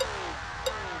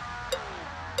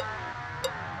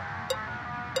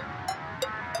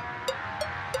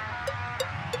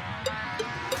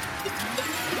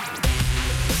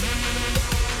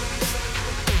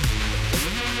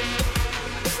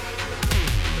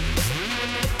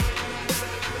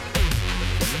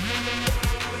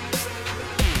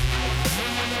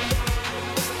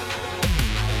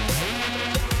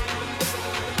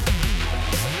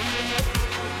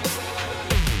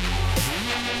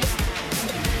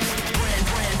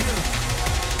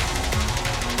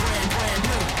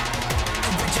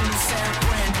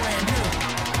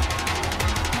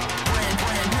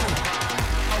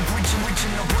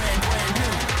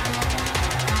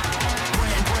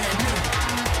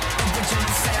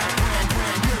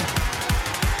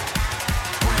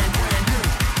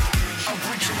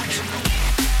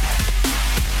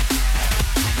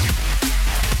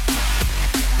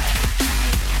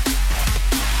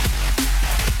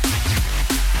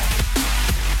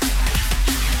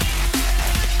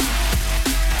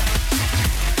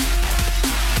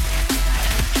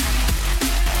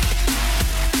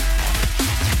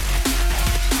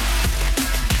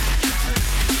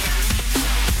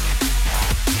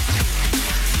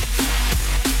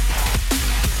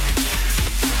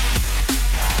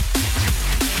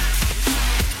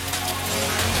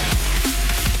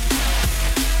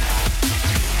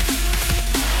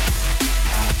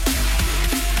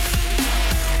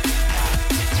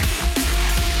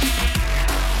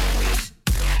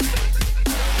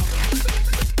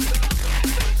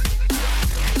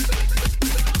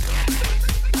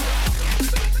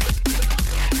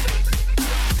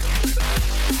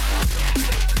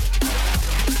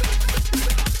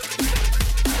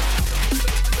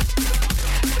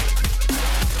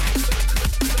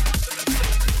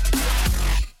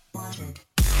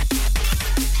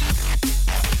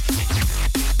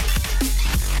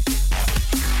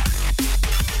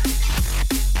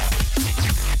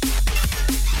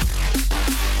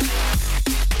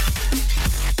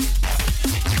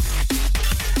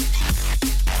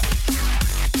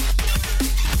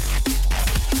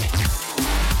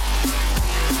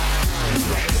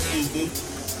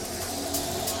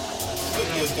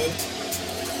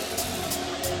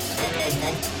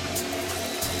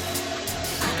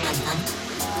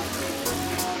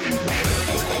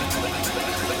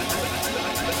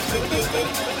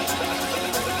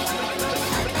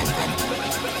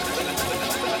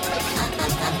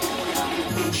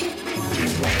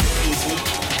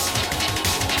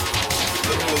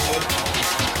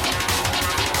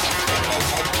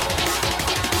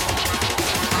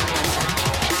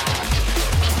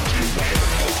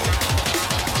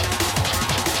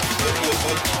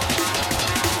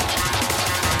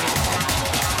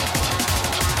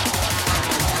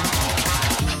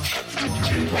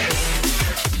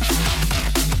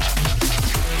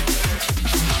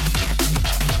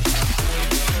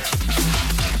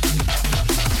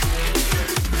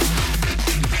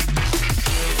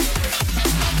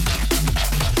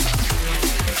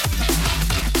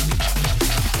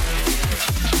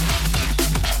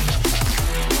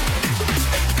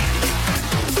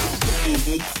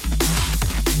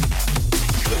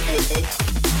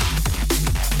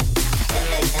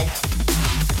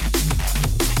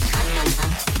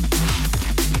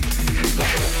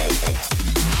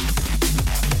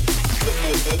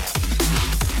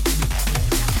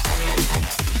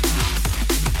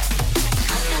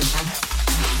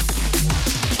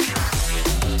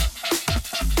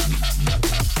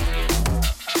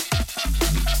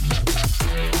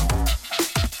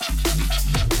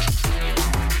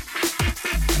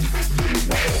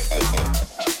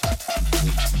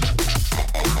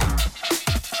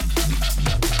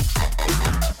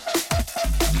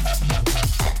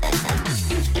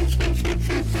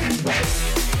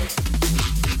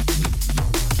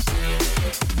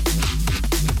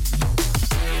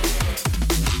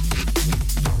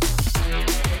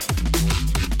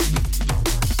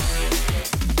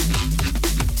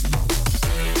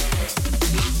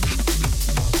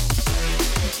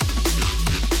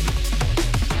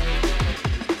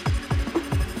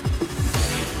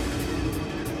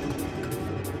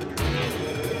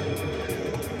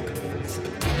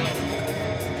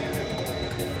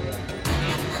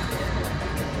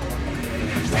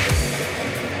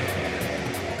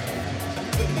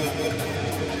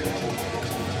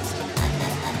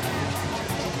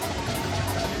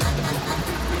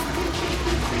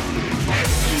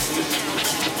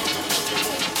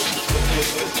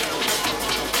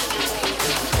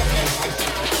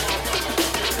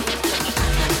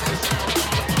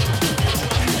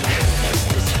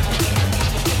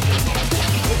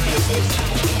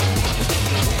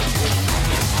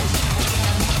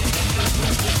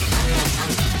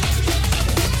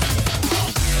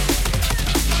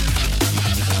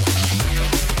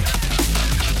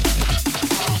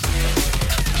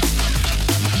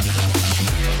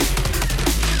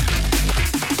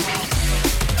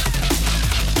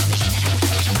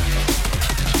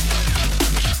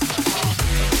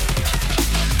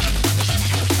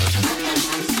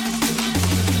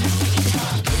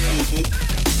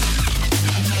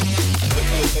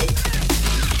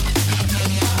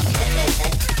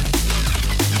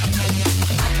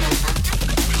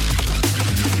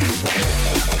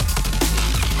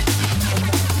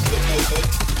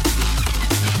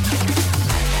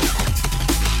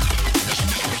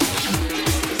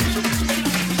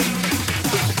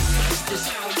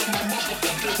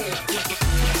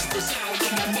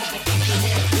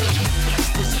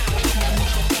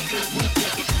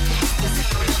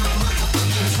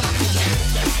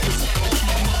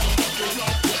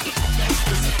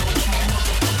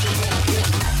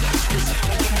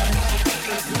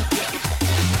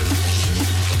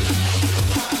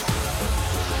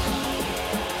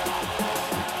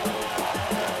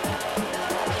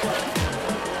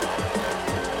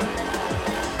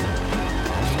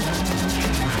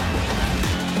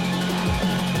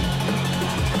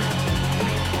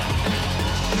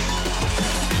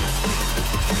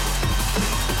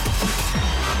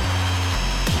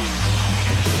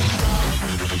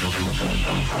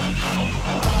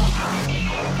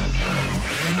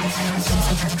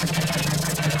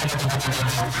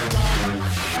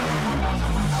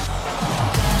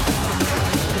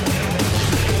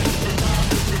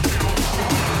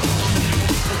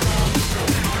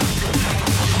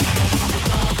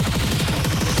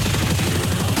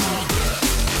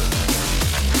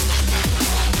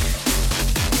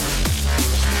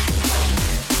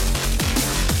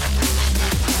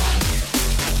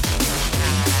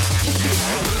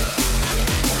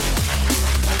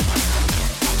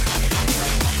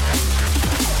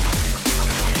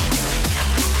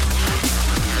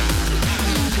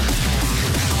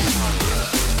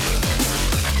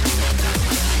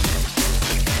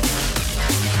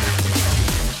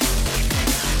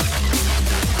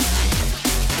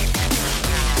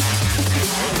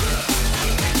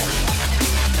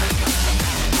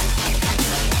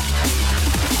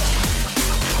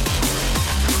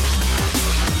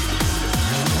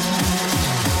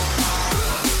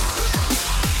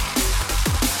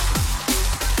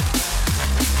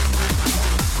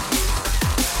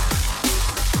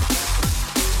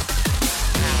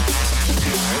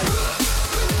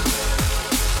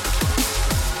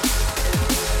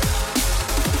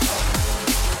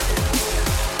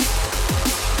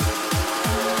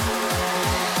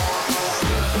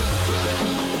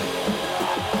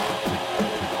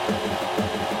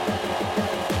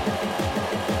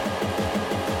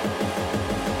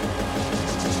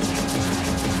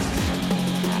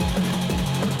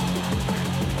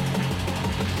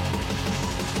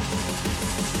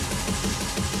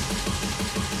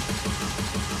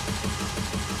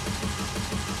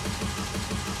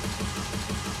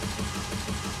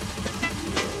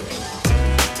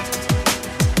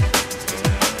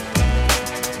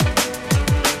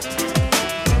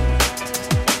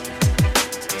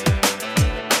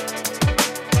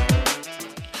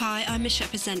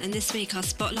 Misrepresent, and this week our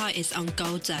spotlight is on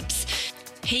Gold Dubs.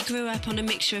 He grew up on a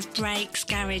mixture of breaks,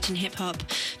 garage and hip-hop,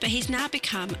 but he's now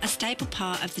become a staple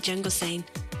part of the jungle scene.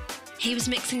 He was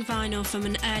mixing vinyl from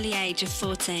an early age of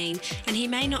 14, and he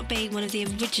may not be one of the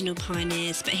original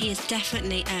pioneers, but he has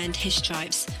definitely earned his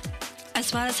stripes.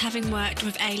 As well as having worked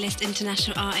with A-list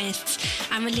international artists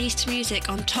and released music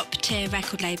on top-tier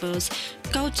record labels,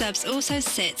 Gold Dubs also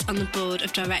sits on the board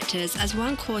of directors as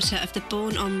one quarter of the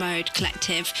Born on Road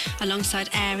collective, alongside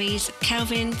Aries,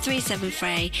 Kelvin, 37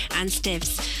 and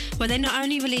Stivs, where they not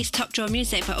only release top-draw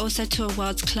music but also tour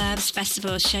world's clubs,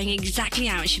 festivals, showing exactly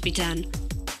how it should be done.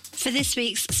 For this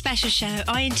week's special show,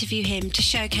 I interview him to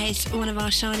showcase one of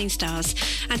our shining stars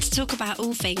and to talk about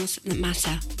all things that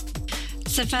matter.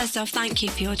 So first off, thank you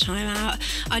for your time out.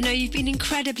 I know you've been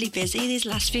incredibly busy these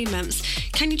last few months.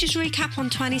 Can you just recap on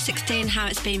 2016, how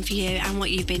it's been for you and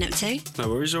what you've been up to? No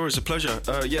worries, always a pleasure.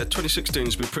 2016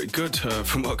 has been pretty good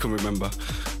from what I can remember.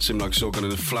 Seemed like it's all gone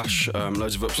in a flash,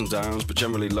 loads of ups and downs, but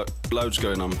generally loads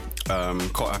going on.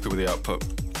 Quite happy with the output.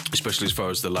 especially as far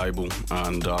as the label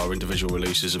and our individual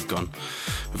releases have gone.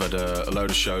 We've had a load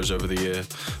of shows over the year,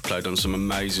 played on some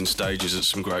amazing stages at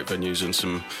some great venues and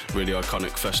some really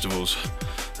iconic festivals.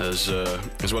 As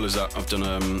well as that, I've done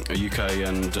a UK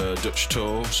and Dutch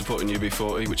tour supporting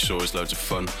UB40, which is always loads of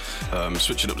fun.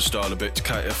 Switching up the style a bit to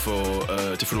cater for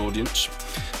a different audience,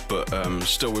 but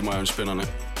still with my own spin on it.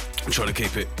 I'm trying to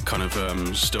keep it kind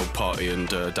of still party and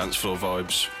dance floor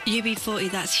vibes. UB40,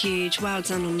 that's huge. Well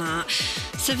done on that.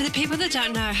 So for the people that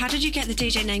don't know, how did you get the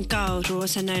DJ name Gold, or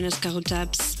also known as Gold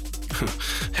Dubs?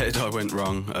 Head I went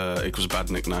wrong equals a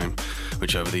bad nickname,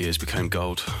 which over the years became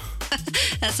Gold.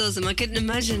 That's awesome. I couldn't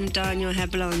imagine dyeing your hair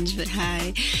blonde, but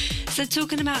hey. So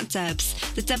talking about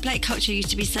dubs, the dub plate culture used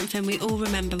to be something we all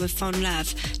remember with fond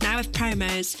love. Now with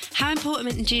promos, how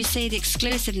important do you see the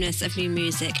exclusiveness of new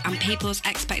music and people's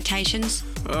expectations?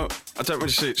 Well, I don't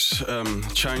really see it's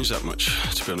changed that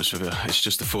much, to be honest with you. It's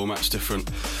just the format's different.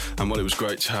 And while it was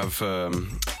great to have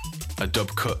a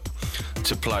dub cut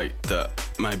to plate that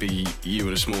maybe you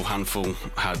and a small handful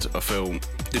had, I feel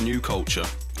the new culture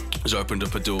has opened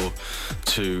up a door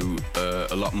to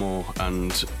a lot more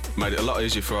and made it a lot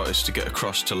easier for artists to get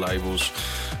across to labels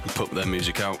and put their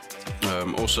music out.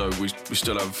 Also, we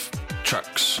still have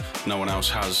tracks no one else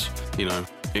has, you know,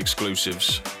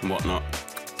 exclusives and whatnot.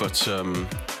 But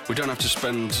we don't have to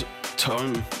spend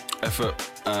time, effort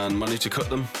and money to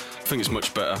cut them. I think it's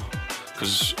much better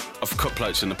because I've cut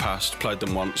plates in the past, played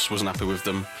them once, wasn't happy with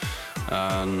them,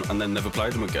 and then never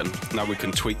played them again. Now we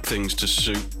can tweak things to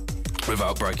suit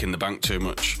without breaking the bank too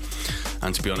much.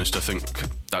 And to be honest, I think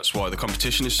that's why the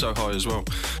competition is so high as well.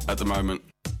 At the moment,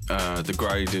 the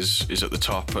grade is at the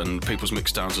top and people's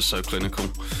mix downs are so clinical.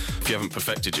 If you haven't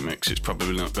perfected your mix, it's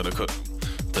probably not going to cut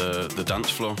the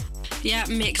dance floor. Yeah,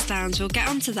 mix downs. We'll get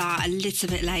onto that a little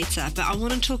bit later, but I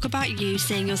want to talk about you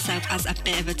seeing yourself as a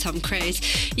bit of a Tom Cruise.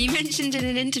 You mentioned in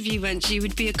an interview once you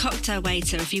would be a cocktail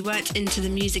waiter if you weren't into the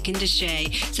music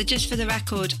industry. So just for the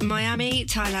record, Miami,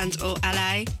 Thailand or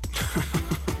LA?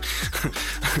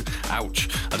 Ouch.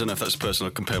 I don't know if that's the person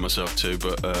I compare myself to,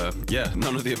 but yeah,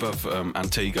 none of the above.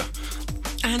 Antigua.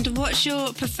 And what's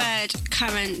your preferred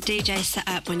current DJ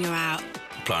setup when you're out?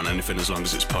 Playing anything as long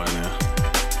as it's Pioneer.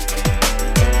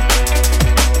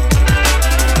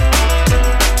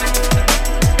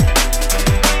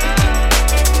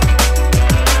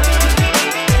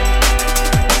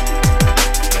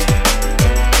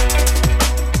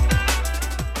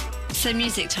 So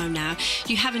music time now.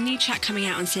 You have a new track coming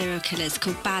out on Serial Killers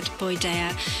called Bad Boy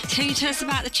Daya. Can you tell us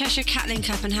about the Cheshire Cat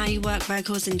link-up and how you work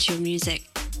vocals into your music?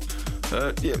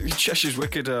 Yeah, Cheshire's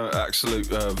wicked, absolute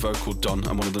vocal don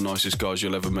and one of the nicest guys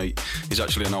you'll ever meet. He's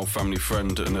actually an old family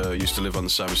friend and used to live on the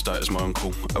same estate as my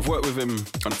uncle. I've worked with him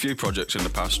on a few projects in the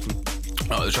past.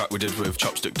 Like the track we did with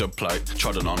Chopstick Dubplate,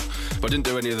 Trodden On. But I didn't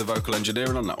do any of the vocal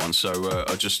engineering on that one, so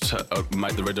I just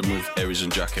made the rhythm with Aries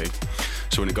and Jackie.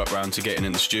 So when it got round to getting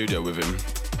in the studio with him,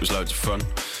 it was loads of fun.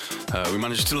 We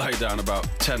managed to lay down about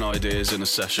 10 ideas in a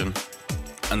session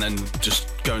and then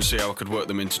just go and see how I could work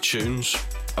them into tunes.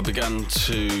 I began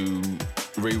to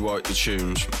rewrite the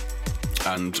tunes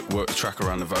and work the track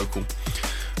around the vocal.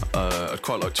 I'd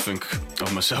quite like to think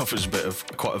of myself as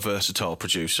quite a versatile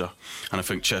producer, and I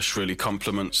think Chesh really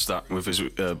complements that with his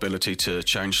ability to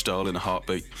change style in a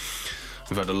heartbeat.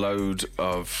 We've had a load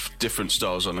of different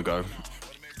styles on the go,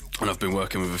 and I've been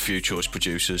working with a few choice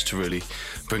producers to really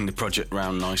bring the project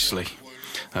round nicely.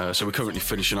 So we're currently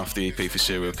finishing off the EP for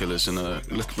Serial Killers and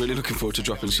really looking forward to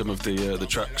dropping some of the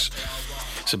tracks.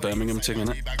 It's a Birmingham thing,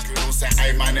 innit?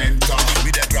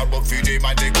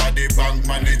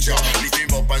 Lift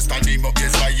him up and stand him up,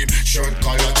 yes, by him shirt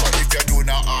collar. If you do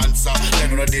not answer,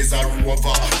 then no days are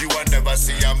over. You will never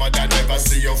see your mother, never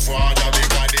see your father.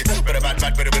 Because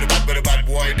it bad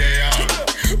boy there.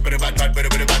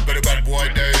 Bad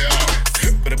boy there.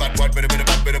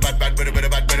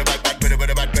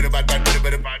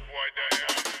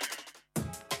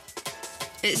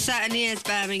 It certainly is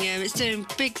Birmingham. It's doing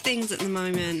big things at the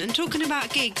moment. And talking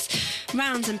about gigs,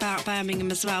 round and about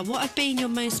Birmingham as well, what have been your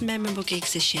most memorable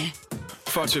gigs this year?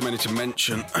 Far too many to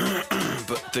mention,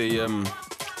 but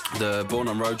the Born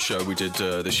on Road show we did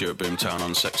this year at Boomtown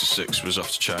on Sector 6 was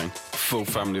off the chain. Full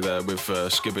family there with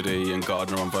Skibbity and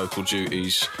Gardner on vocal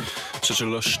duties. Such a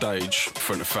lush stage in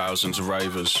front of thousands of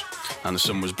ravers, and the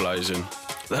sun was blazing.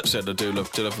 That said, I do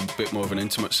love a bit more of an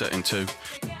intimate setting too.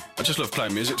 I just love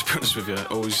playing music, to be honest with you. I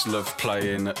always love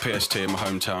playing at PST in my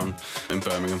hometown in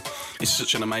Birmingham. It's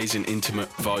such an amazing, intimate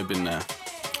vibe in there.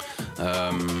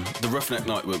 The Roughneck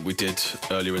night we did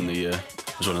earlier in the year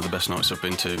was one of the best nights I've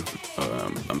been to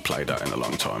and played at in a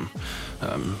long time.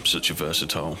 Such a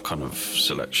versatile kind of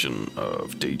selection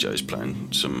of DJs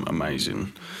playing some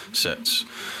amazing sets.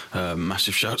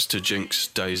 Massive shouts to Jinx,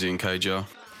 Daisy and KJR.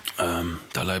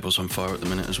 Their label's on fire at the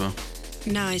minute as well.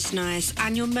 Nice.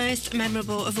 And your most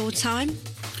memorable of all time?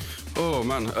 Oh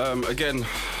man, again,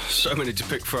 so many to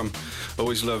pick from.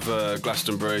 Always love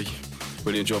Glastonbury.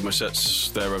 Really enjoyed my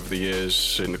sets there over the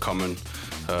years in the Common.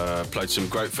 Played some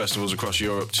great festivals across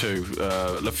Europe too.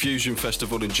 La Fusion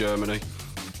Festival in Germany.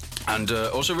 And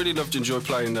also really enjoyed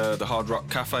playing the Hard Rock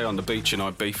Cafe on the beach in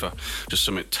Ibiza. Just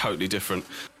something totally different.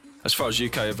 As far as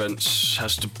UK events,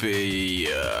 has to be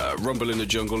Rumble in the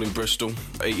Jungle in Bristol,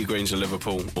 80 Greens in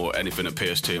Liverpool, or anything at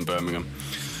PST in Birmingham.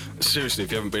 Seriously,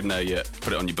 if you haven't been there yet,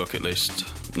 put it on your bucket list.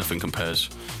 Nothing compares.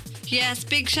 Yes,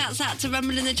 big shouts out to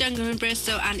Rumble in the Jungle in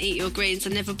Bristol and Eat Your Greens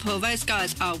in Liverpool. Those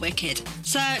guys are wicked.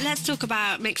 So let's talk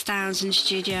about mixdowns and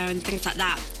studio and things like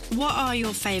that. What are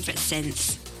your favourite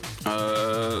synths?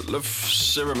 Love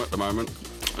Serum at the moment,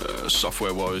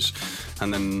 software-wise.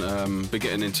 And then be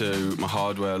getting into my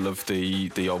hardware. I love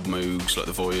the old Moogs, like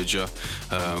the Voyager.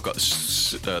 I've got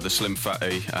the Slim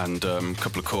Fatty and a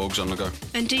couple of Korgs on the go.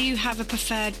 And do you have a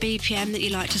preferred BPM that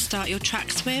you like to start your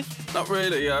tracks with? Not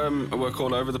really. I work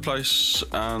all over the place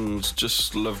and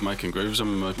just love making grooves.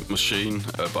 I'm a machine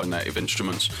by Native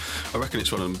Instruments. I reckon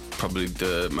it's one of probably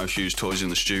the most used toys in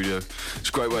the studio. It's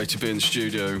a great way to be in the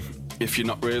studio if you're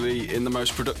not really in the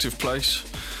most productive place.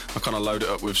 I kind of load it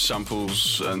up with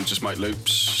samples and just make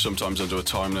loops. Sometimes I do a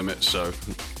time limit, so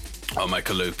I'll make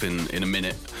a loop in a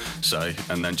minute, say,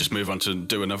 and then just move on to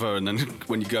do another. And then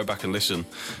when you go back and listen,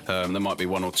 there might be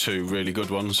one or two really good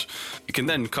ones. You can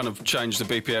then kind of change the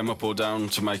BPM up or down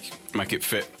to make it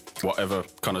fit whatever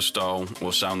kind of style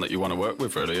or sound that you want to work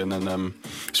with, really. And then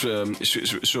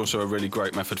it's also a really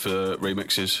great method for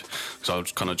remixes, because I'll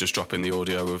kind of just drop in the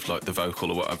audio of like the vocal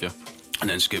or what have you, and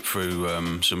then skip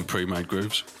through some pre-made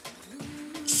grooves.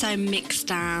 So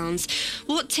mixdowns.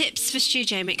 What tips for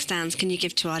studio mixdowns can you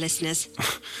give to our listeners?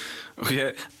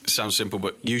 Yeah, it sounds simple,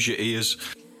 but use your ears.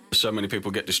 So many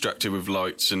people get distracted with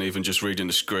lights and even just reading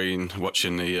the screen,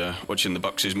 watching the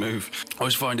boxes move. I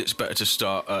always find it's better to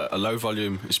start at a low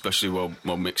volume, especially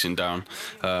while mixing down.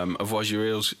 Otherwise, your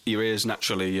ears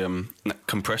naturally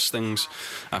compress things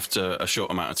after a short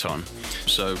amount of time.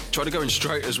 So try to go in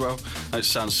straight as well. It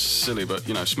sounds silly, but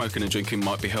smoking and drinking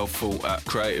might be helpful at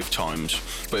creative times.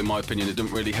 But in my opinion, it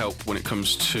doesn't really help when it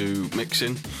comes to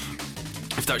mixing.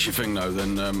 If that's your thing, though,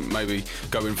 then maybe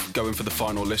go in for the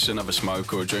final listen, have a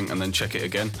smoke or a drink, and then check it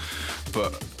again.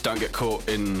 But don't get caught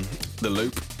in the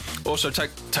loop. Also,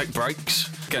 take breaks.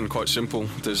 Again, quite simple.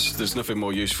 There's nothing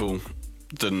more useful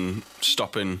than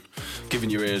stopping, giving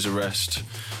your ears a rest,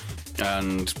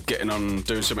 and getting on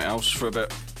doing something else for a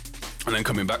bit, and then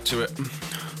coming back to it.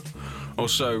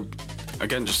 Also,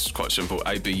 again, just quite simple.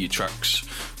 A/B your tracks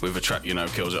with a track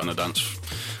kills it on a dance.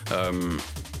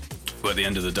 But at the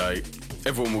end of the day,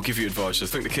 everyone will give you advice. I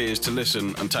think the key is to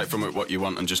listen and take from it what you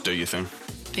want and just do your thing.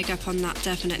 Big up on that,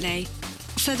 definitely.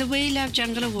 So the We Love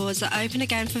Jungle Awards are open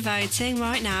again for voting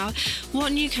right now.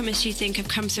 What newcomers do you think have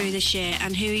come through this year,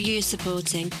 and who are you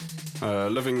supporting?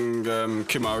 Loving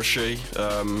Kimarashi,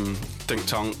 Think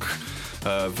Tonk,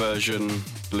 Version,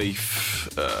 Leaf,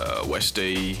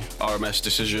 Westy, RMS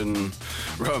Decision,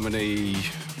 Romany,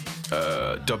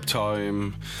 Dub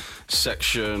Time,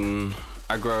 Section,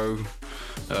 Aggro.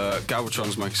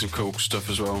 Galvatron's making some cool stuff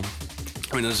as well.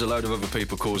 I mean, there's a load of other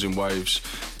people causing waves,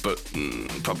 but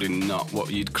probably not what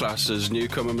you'd class as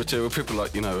newcomer material. People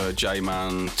like,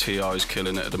 J-Man, T.I.'s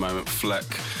killing it at the moment, Fleck,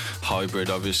 Hybrid,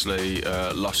 obviously,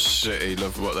 Lost City,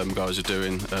 love what them guys are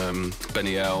doing,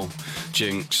 Benny L,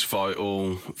 Jinx,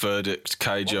 Vital, Verdict,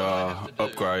 KJR,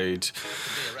 Upgrade.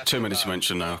 Too many to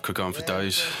mention now, could go on for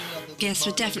days. Yes,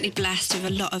 we're definitely blessed with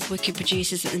a lot of wicked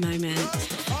producers at the moment.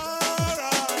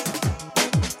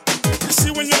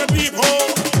 See when you're a deep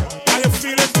hole, and you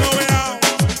feel it no way out.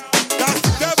 That's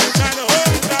the devil trying to hold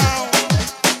you down.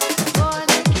 Born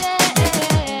again.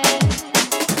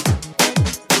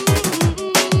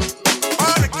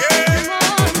 Born again.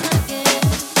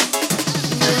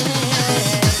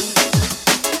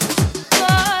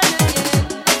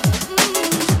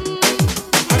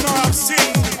 I know I've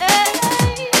seen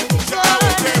so I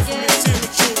will pray for me, see the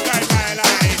truth, guide my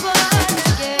life.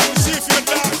 See if you're a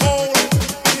dark hole,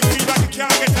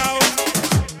 can't get out.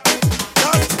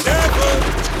 That's the devil.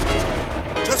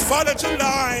 Just follow the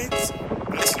lights.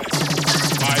 Listen.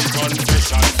 My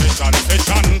confession. This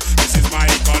is my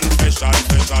confession.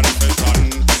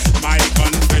 My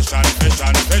confession.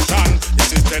 This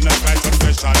is in a fight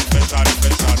confession.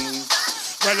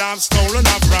 Well, I'm stolen,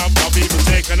 I've robbed, I've even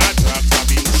taken a drug. I've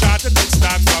been shot and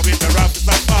stabbed, so with the roughest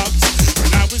of fox.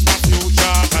 When I was my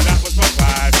future, and that was my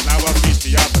past. Now I've reached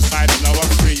the other side, and now I'm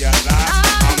free at last.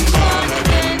 I'm born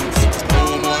again, there's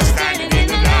no more standing in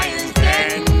the lion's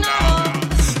den now.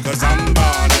 'Cause I'm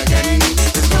born again,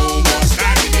 there's no more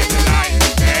standing in the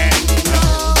lion's den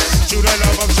now. Through the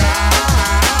love of Jah,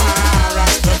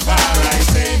 Rastafari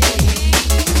say.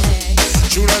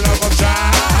 Through the love of Jah,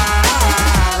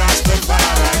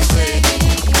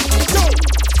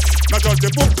 not judge the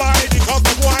book by the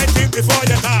cover, boy, think before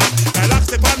you talk. The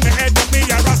locks upon me head, but me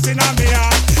a rusting on me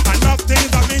heart. Enough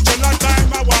things I've been through long time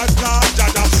I was lost,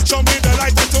 Jaja. Show me the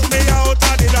light that took me out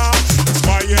of the dark. That's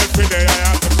why every day I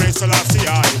have to pray Selassie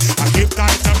I give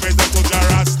thanks and praise to Jah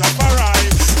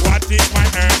Rastafari. What is my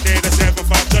birthday, the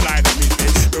 7th of July? That means me,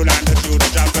 to land the truth,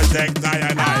 Jah protect I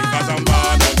and I. 'Cause I'm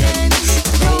born again,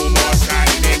 no more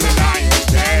standing in the lion's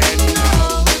den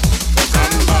now. 'Cause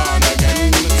I'm born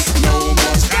again, no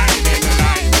more standing in the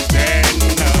lion's den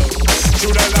now.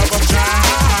 Through the love of Jah,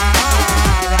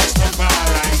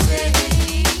 Rastafari say.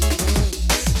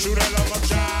 Through the love of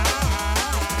Jah,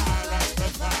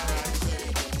 Rastafari say.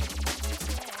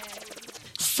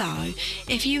 So,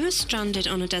 if you were stranded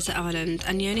on a desert island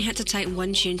and you only had to take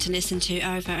one tune to listen to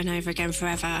over and over again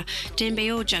forever,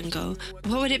 D&B or jungle,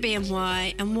 what would it be and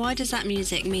why? And why does that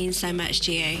music mean so much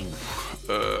to you?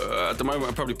 At the moment,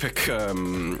 I'd probably pick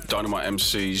Dynamite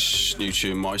MC's new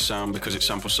tune, My Sound, because it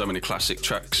samples so many classic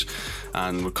tracks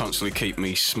and would constantly keep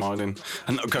me smiling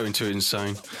and not going too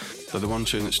insane. But the one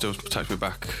tune that still takes me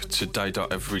back to day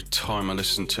dot every time I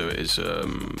listen to it is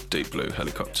Deep Blue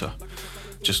Helicopter.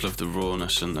 Just love the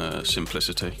rawness and the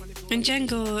simplicity. And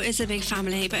jungle is a big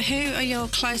family, but who are your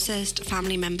closest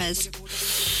family members?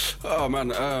 Oh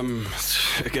man,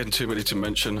 again, too many to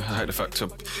mention. I hate the fact I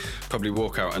probably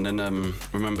walk out and then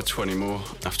remember 20 more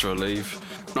after I leave.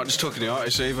 Not just talking the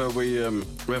artists either, we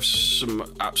have some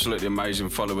absolutely amazing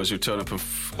followers who turn up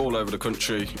all over the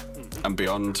country and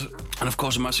beyond. And of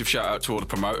course a massive shout out to all the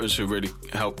promoters who really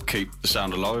help keep the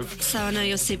sound alive. So I know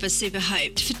you're super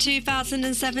hyped for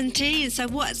 2017, so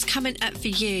what's coming up for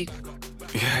you?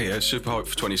 Yeah, super hyped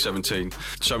for 2017.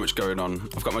 So much going on.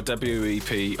 I've got my debut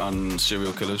EP on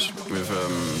serial killers with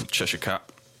Cheshire Cat,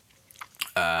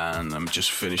 and I'm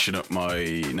just finishing up my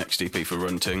next EP for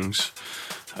Runtings.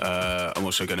 I'm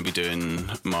also going to be doing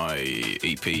my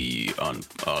EP on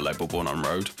our label Born on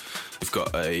Road. I've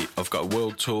got a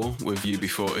world tour with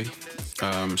UB40.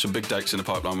 Some big dates in the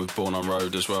pipeline with Born on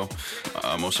Road as well.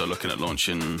 I'm also looking at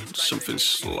launching something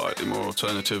slightly more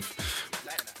alternative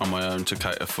on my own to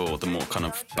cater for the more kind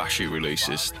of bashy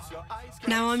releases.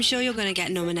 Now, I'm sure you're going to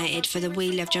get nominated for the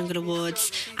We Love Jungle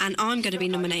Awards, and I'm going to be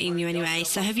nominating you anyway,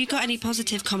 so have you got any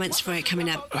positive comments for it coming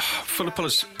up? Full of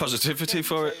positivity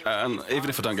for it, and even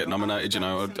if I don't get nominated, you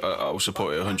know, I'll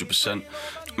support it 100%.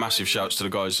 Massive shouts to the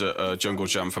guys at Jungle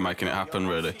Jam for making it happen,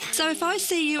 really. So if I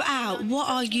see you out, what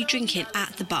are you drinking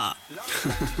at the bar?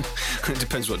 It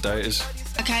depends what day it is.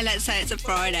 Okay, let's say it's a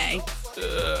Friday.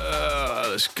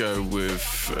 Let's go with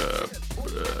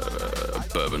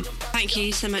bourbon. Thank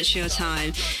you so much for your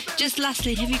time. Just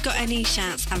lastly, have you got any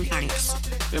shouts and thanks?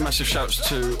 Yeah, massive shouts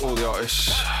to all the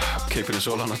artists keeping us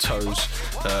all on our toes,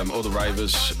 all the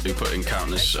ravers who put in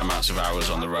countless amounts of hours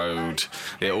on the road.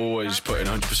 They're always putting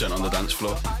 100% on the dance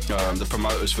floor. The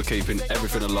promoters for keeping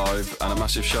everything alive, and a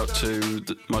massive shout to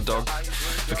my dog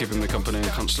for keeping me company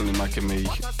and constantly making me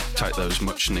take those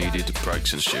much needed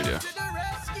breaks in studio.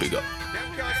 Big up.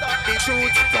 The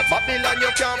truth, the Babylon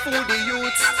you can't fool the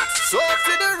youths. So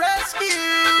to the rescue,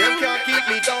 them can't keep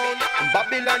me down. In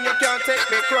Babylon you can't take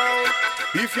me crown.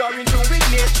 If you're in tune with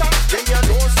nature, then you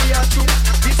don't see a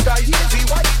truth. This sky is the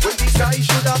white when the sky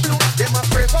should have blue. Them a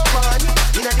pray for money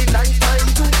in the night time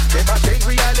too. Them a take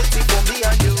reality for me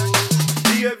and you.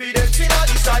 The evidence in all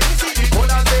the sky, we see the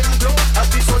colors them glow. As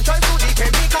the sunshine through the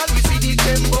chemical, we see the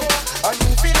tempo. A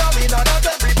new phenomenon that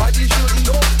everybody should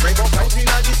know. Rainbow clouds in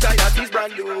the sky that is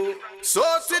brand new. So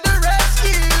to the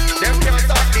rescue, them can't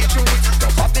stop the truth. The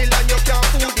Babylon you can't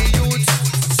fool the youths.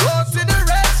 So to the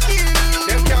rescue,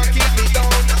 them can't keep me down.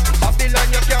 Babylon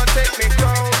you can't take me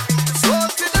crown. So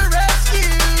to the rescue,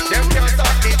 them can't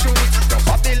stop the truth. The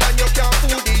Babylon you can't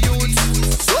fool the youths.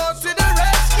 So to the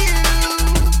rescue,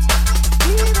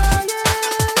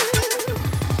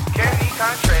 Kenny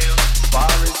Contrail, far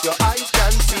as your eyes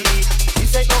can see.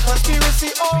 This ain't no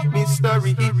conspiracy or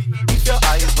mystery. If your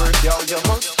eyes work, you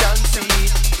must can see.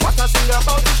 What I sing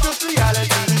about is just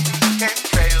reality.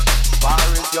 Chemtrail, far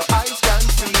as your eyes can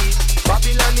see.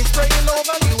 Babylon is praying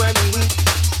over you and me.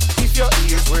 If your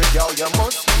ears work, you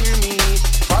must hear me.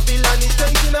 Babylon is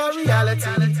changing our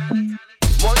reality.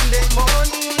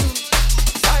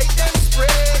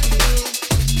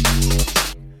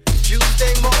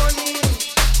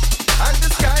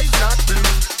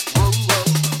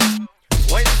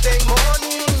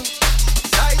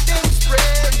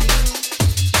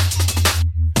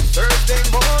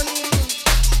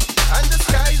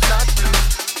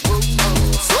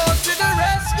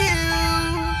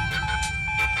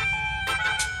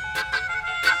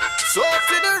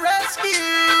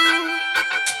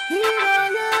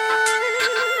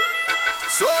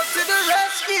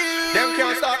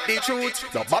 can't stop the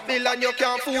truth. No Babylon, you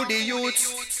can't fool the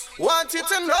youths. Want you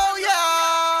to know,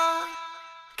 yeah.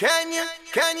 Can you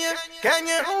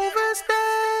overstay?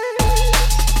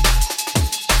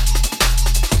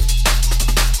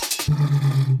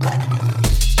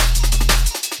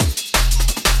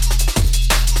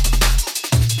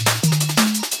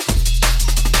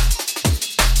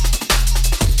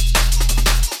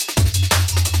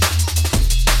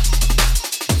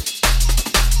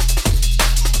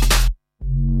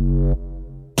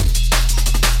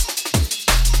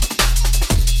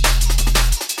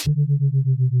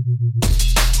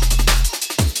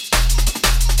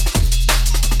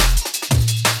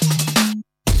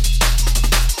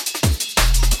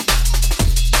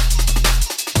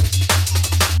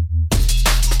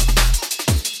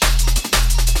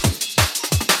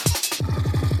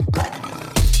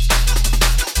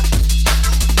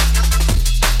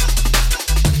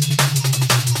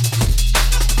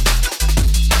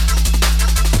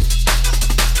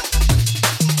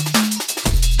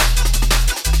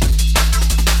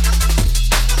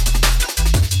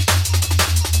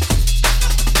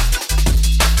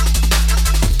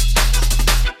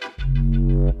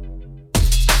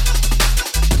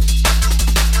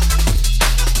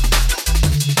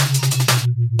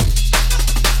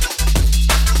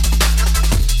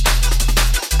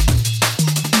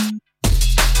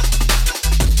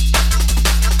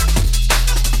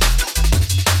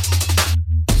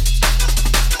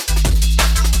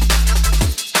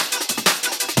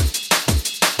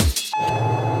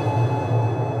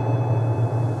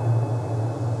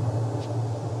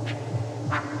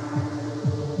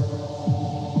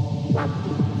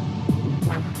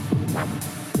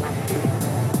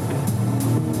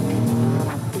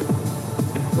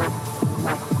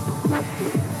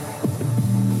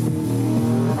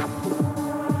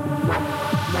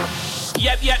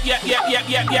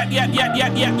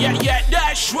 Yeah,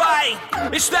 that's right.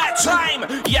 It's that time.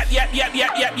 Yeah,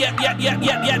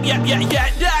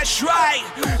 that's right.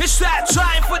 It's that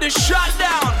time for the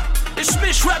shutdown. It's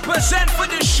misrepresent for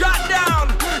the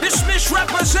shutdown. It's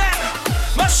misrepresent.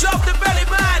 Myself, the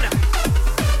Bellyman.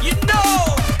 You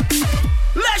know.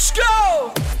 Let's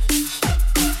go.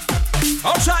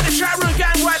 Outside the chat room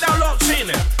gang right now locked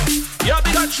in. Yo,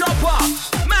 big up Chopper.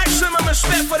 Maximum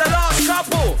respect for the last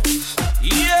couple.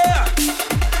 Yeah.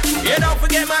 Yeah, don't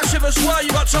forget massive as well. You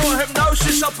got Total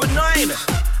Hypnosis up at 9.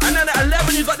 And then at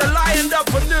 11 you got the Lion up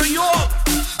from New York.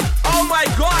 Oh my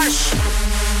gosh.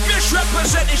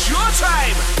 Misrepresent, it's your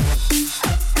time.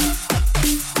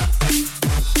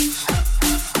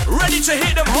 Ready to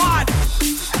hit them hard.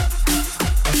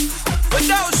 For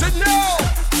those that know.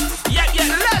 Yeah,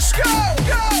 let's go.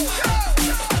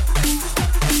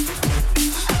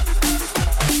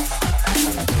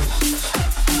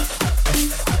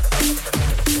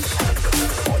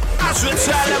 To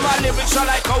tell them my lyrics are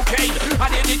like cocaine. I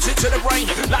addicted to the brain,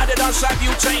 like the dance like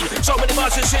butane. So many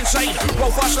bars, it's insane.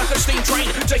 Roll fast like a steam train.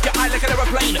 Take your eye like an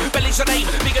aeroplane. Belly's a name,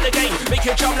 bigger the game. Make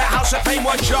you jump like House of Fame.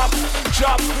 One jump.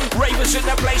 Ravers in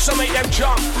the place, so make them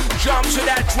jump. Jump to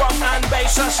that drum and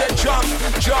bass. I said jump.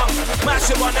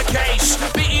 Massive on the case.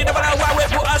 Beating them on while we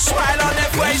put a smile on their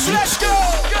face. Let's go.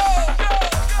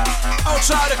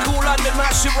 Outside the Kool London,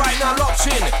 massive right now, locked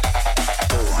in.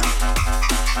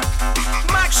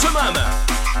 Maximum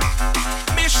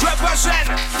misrepresent.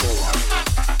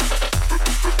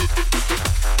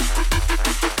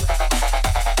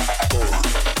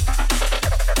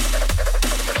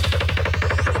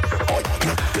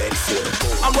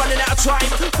 I'm running out of time,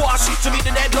 fast to meet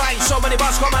the deadline. So many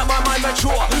bars come out my mind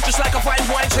mature. Just like a fine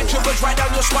wine, centrifuge right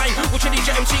down your spine. Which you need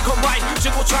your MC combine.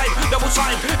 Single time, double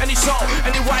time, any soul,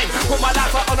 any rhyme. Put my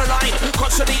life out on the line,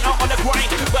 constantly out on the grind.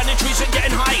 Burning trees and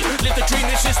getting high, live the dream,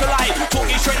 this is the life.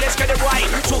 Talking straight, let's get it right.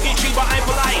 Talking cheap, but I'm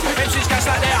polite. MCs gas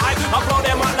like they're hype, I blow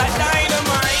them out like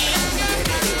dynamite.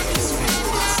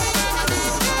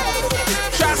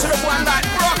 Shout to the one like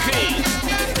Rocky.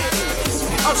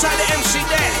 Outside the MC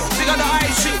there, they got the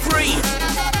IC3.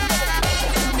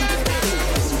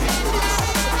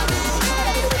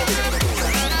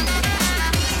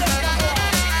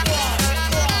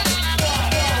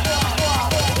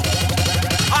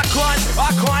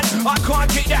 I can't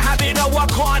kick the habit, no I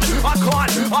can't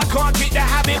kick the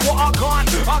habit, what I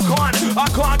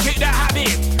can't kick the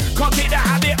habit. Can't kick the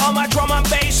habit on my drum and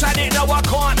bass addict, no I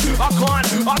can't kick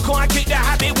the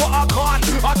habit, what I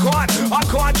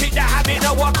can't kick the habit,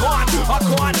 no I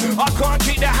can't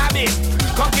kick the habit.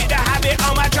 Can't kick the habit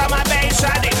on my drum and bass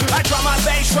addict. I drum and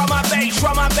bass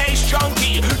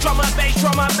junkie. Drum and bass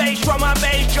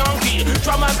junkie.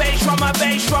 Drum and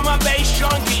bass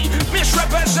junkie.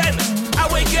 Misrepresent how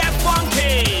we get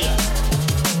funky.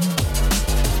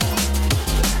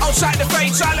 inside the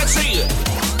fatality.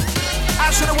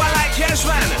 Out to the one like yes,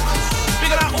 man. Big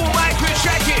up all my crew,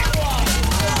 check it.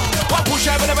 One push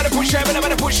it, but I push it, but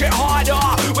I push it harder.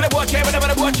 When I work it, but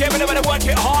I work it, but I work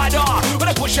it harder. When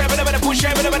I push it, but I push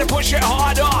it, but I push it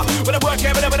harder. When I work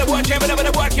it, but I work it, but I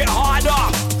work it harder.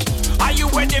 Are you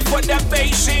ready for the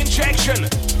bass injection?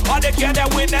 All together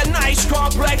with a nice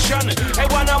complexion. Hey,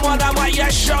 one on one, I might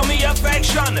just show me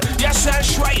affection. You sound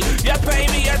straight, you pay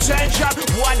me attention.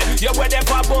 One, you're ready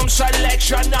for boom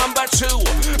selection. Number two,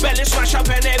 belly smash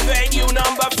up in a venue.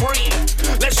 Number three,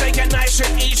 let's take it nice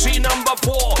and easy. Number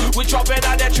four, we drop it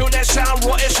out that tune that sound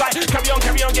raw. It's like, carry on,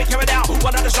 get carried out.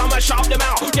 One at a time, I shout them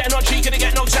out. Getting on cheeky to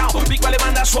get knocked out. Big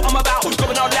Bellyman, that's what I'm about.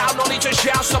 Coming out loud, no need to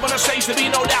shout. Stop on the stage to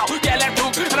be no doubt. Yeah, left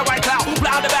hook and a right cloud.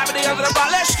 Blow the back of the end of the bar.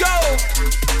 Let's go.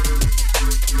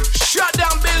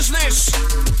 Shutdown business,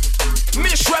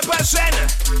 misrepresent.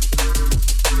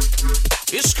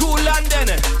 It's Kool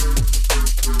London.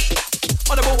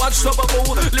 Audible,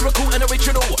 unstoppable, lyrical and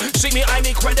original. See me, I'm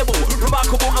incredible,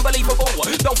 remarkable, unbelievable.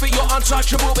 Don't think you're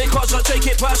untouchable because I take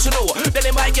it personal. Then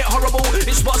it might get horrible.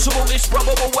 It's possible, it's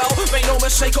probable. Well, make no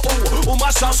mistake at all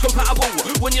my style's compatible.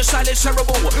 When your style is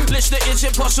terrible, listen, it's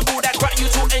impossible. That crap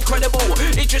you talk incredible.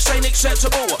 It just ain't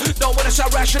acceptable. Don't wanna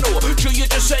sound rational. True,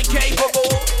 you just ain't capable.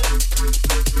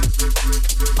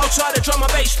 Outside the drum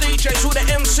and bass DJs, all the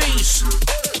MCs.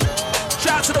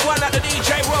 Shout out to the one at the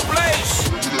DJ Rob Blaze.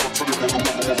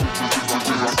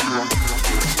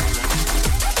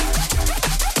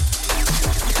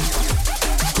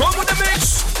 Come with the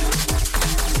mix.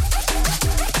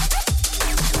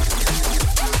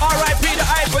 R.I.P. the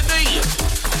I.P.D.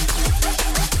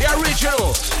 The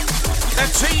original. The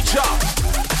teacher.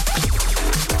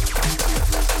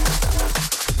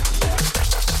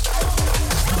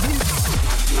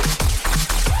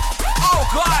 Oh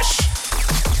gosh!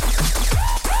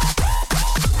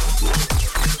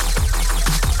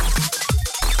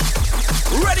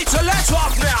 Ready to let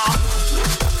off now.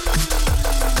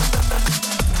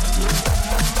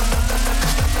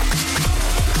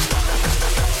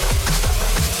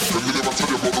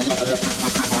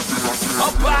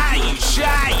 I'll buy you,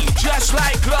 shy, just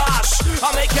like glass.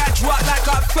 I'll make that drop like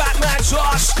a fat man's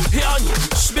ass. Hit on you,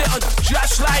 spit on you,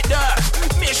 just like that.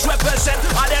 Misrepresent,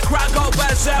 all the crowd go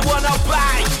berserk. Wanna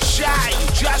buy you, shy,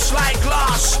 just like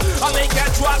glass. I'll make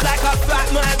that drop like a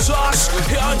fat man's ass.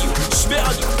 Hit on you, spit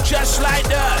on you, just like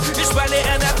that. It's Belly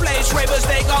and the place, ravers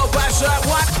they go berserk.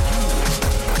 What?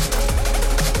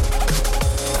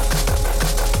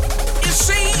 It's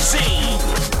easy.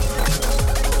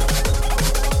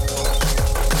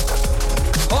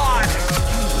 Hard.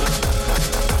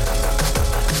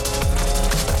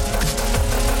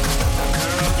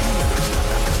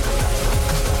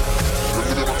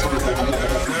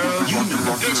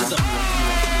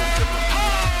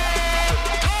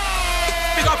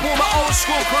 Big up all my old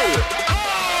school crew,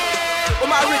 all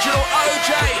my original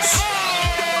OJs,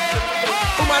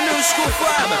 all my new school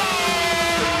firm.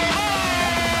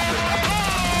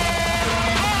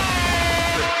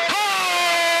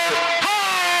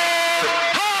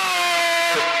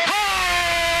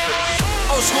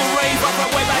 School rave up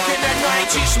way back in the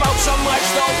 90s. Smoke so much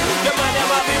though, the man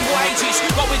them up in whiteys.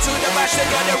 Going to the bash, they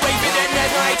got the raving in the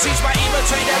 90s. Might even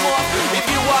take them off if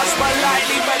you ask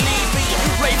politely. Believe me,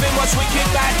 raving was wicked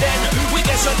back then. We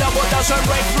get some double dozen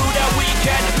rave through the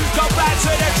weekend. Go back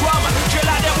to the drum, chill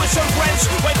out there with some friends.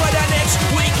 Wait for the next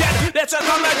weekend, let's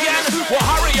come again. Well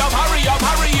hurry up,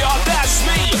 that's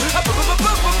me.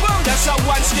 That's a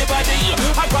one skibberdy.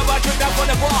 I grab a drink down for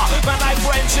the bar, man I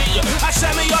frenzy. I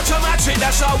semi-automatic,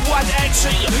 that's a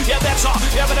 180. Yeah, better,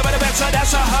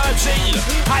 that's a Herbsy.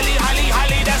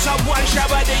 Highly, that's a one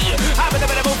shabby. I'm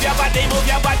gonna move your body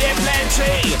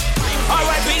plenty.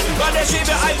 R.I.P. got the see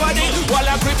the iPody. While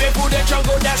I'm creeping through the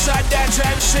jungle, that's a dance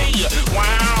MC.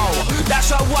 Wow,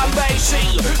 that's a one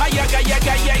bassy. Yeah,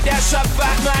 that's a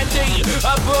fat man D.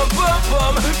 A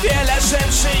boom, fearless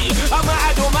MC. I'm a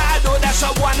ado, that's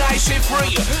a one icy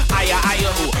free.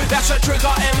 That's a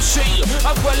trigger MC.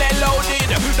 I'm fully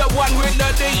loaded, the one with the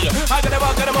D. I got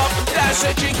him up, that's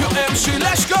a GQ MC.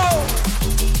 Let's go.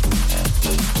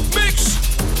 Mix.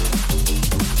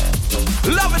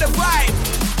 Loving the vibe.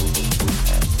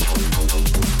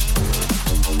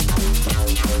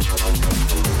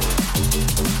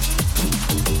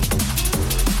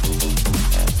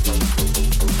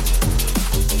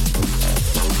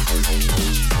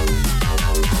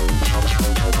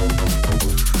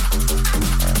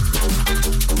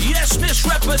 Yes,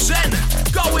 misrepresent,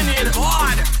 going in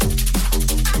hard.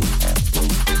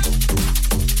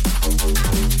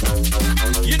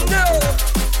 You know,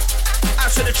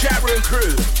 out to the chat room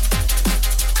crew.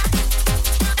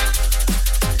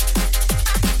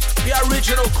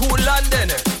 original Kool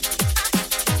London.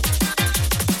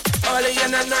 Early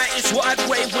in the night is what I'd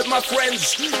rave with my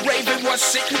friends. Raving was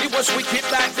sick, it was wicked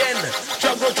back then.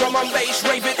 Jungle drum and bass,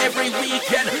 raving every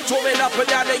weekend. Touring up and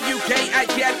down the UK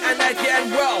again and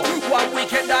again. Well, one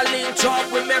weekend I linked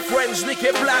up with my friends,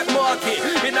 Nicky Black Market.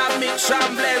 In a mix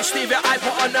and blend, Stevie I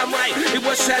put on the mic. It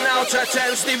was 10 out of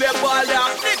 10, Stevie balled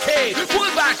out. Nicky,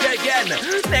 pull back again.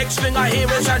 Next thing I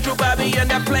hear is Andrew Baby in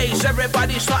the place.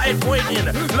 Everybody started pointing,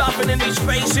 laughing in his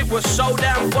face. It was so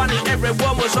damn funny,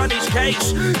 everyone was on his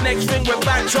case. Next thing we're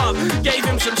backed up, gave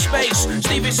him some space.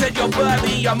 Stevie said, you're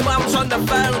Burby, your mum's on the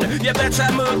phone. You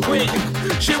better move quick,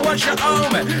 she wants you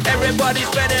home. Everybody's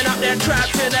bedding up, they're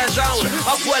trapped in their zone.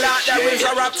 I pull out the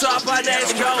razor up top and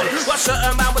there's cone. What's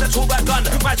a man with a two-back gun?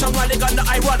 My tongue running gun that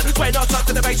I run. Sway no talk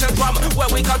to the bass and drum. Where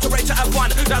we come to rate to have fun.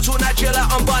 That's all Nigella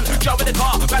and bun. Jump in the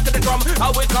car, back to the drum.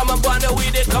 How we come and bun, we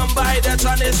did come by the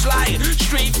ton is slide.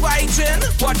 Street fighting,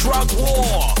 what drug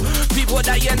war? People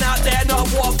dying out there, not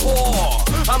war for.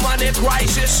 I'm on a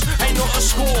crisis, ain't not a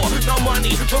score. No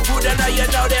money, but good and you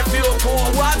know they feel poor.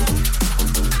 What?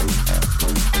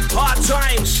 Hard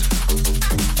times.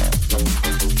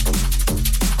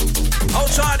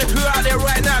 Outside the crew out there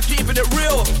right now, keeping it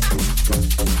real.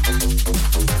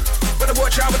 Better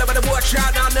watch out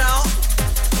now.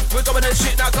 We're going and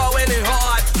shit, not going in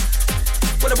hard.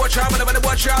 Better watch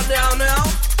out now.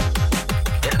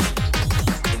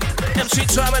 MC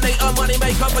Terminator, money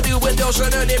maker, for new windows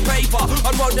and earning paper.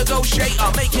 I'm road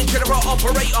negotiator, making general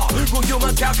operator. Rule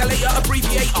human calculator,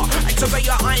 abbreviator,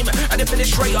 activator, I'm an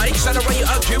administrator, accelerator,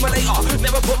 accumulator.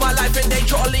 Never put my life in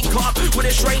danger or link up with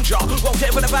a stranger. Won't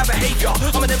care with a bad behavior.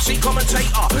 I'm an MC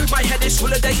commentator, my head is full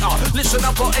of data. Listen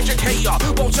up, or educator,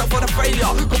 won't tell for the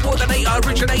failure. Coordinator,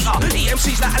 originator,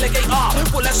 EMC's like alligator.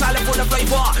 Full of silent, full of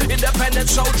flavor. Independent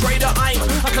soul trader, I'm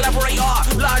a collaborator.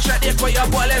 Large at the equator,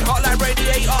 boiling hot like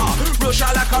radiator. Real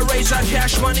shot like a razor,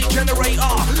 cash money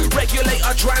generator.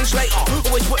 Regulator, translator,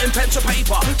 always putting pen to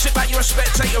paper. Sit back, you're a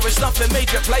spectator, it's nothing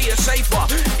major, play it safer.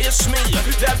 It's me,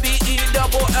 the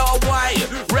B-E-double-L-Y.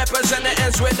 Represent the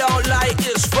ends we don't like,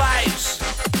 it's vibes.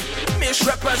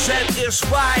 Misrepresent, it's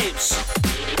vibes.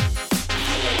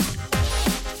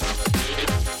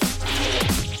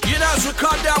 You know as we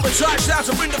come down with touchdowns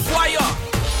to bring the fire.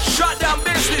 Shut down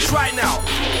business right now.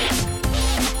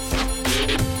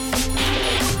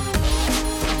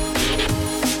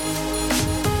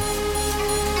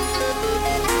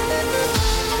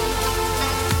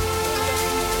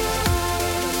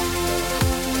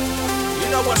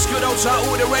 What's good outside,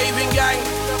 all the raving gang,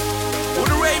 all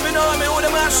the raving army, all the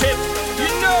massive, you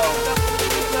know.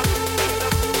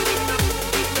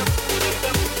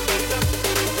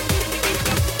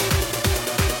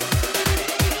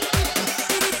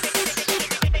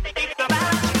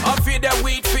 I feel that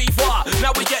weed fever,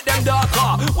 now we get them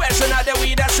darker. Where's another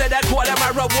weed that said that call them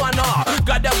marijuana?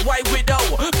 Got the white widow,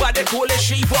 but they call it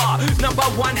Shiva. Number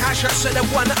one hash, I said the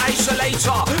one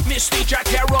isolator. Misty Jack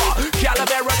Error,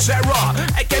 Calavera Terror.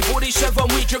 AK-47,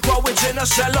 we can grow it in a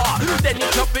cellar. Then you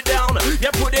chop it down,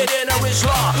 you put it in a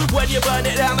Rizla. When you burn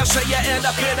it down, I say you end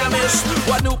up in a mist.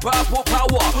 One new purple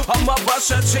power, I'm a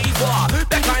versativa.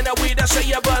 That kind of weed I say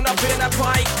you burn up in a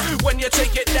pipe. When you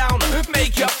take it down,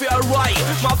 make you feel right.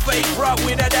 My favorite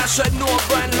weed, that's a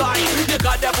Northern Light. You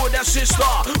got that Buddha sister,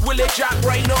 Willie Jack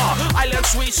Raynor. Island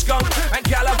Sweet Skunk and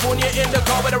California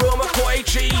Indica with a room of koi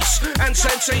cheese and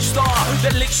Sensei Star.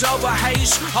 The licks over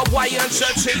haze, Hawaiian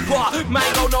Sativa,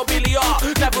 Mango Nobilia,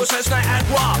 Never says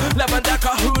Niagara, Lavender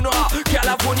Kahuna,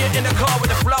 California Indica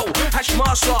with the flow, Hash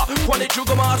Master, Quality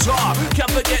Jugamata.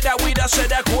 Can't forget that weed I said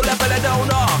that cool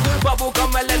Belladonna.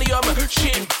 Bubblegum Millennium,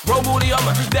 Shit, Romulium,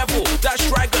 Devil, that's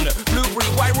Dragon, Blueberry,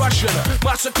 White Russian,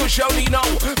 Master Kushonino,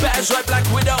 Bears Red Black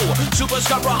Widow, Super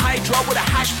Scarborough Hydra with a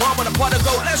hash bomb and a pot of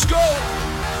gold. Let's go!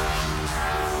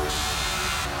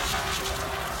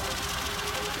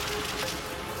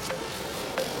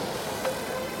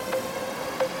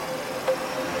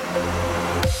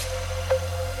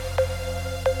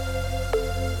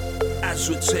 As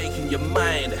we're taking your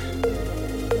mind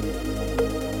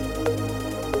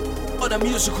on a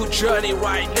musical journey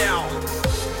right now,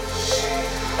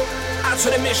 out to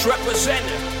the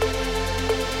misrepresented.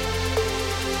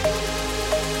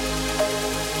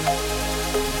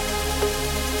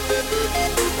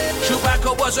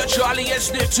 Chewbacca was a Charlie and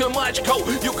sniffed too much coke.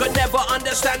 You could never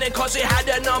understand it cause he had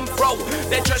a numb throat.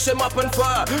 They dressed him up in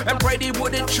fur and prayed he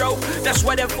wouldn't choke. That's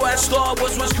why the first Star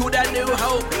Wars was cool, that New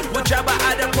Hope. When Jabba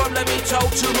had a problem, he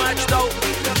told too much dope.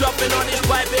 Dropping on his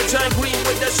pipe, it turned green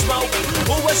with the smoke.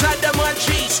 Always had the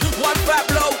munchies, one fat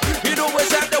bloke. He'd always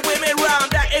have the women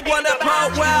round that he'd wanna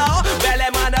poke. Well,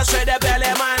 Bellyman, I said the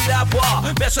Bellyman, the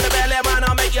bar. Best of the Bellyman,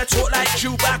 I'll make you talk like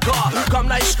Chewbacca, come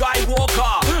like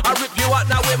Skywalker. I rip you up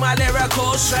now with my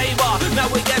lyrical saber. Now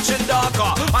we're getting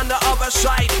darker on the other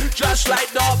side, just like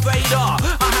Darth Vader.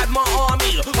 I had my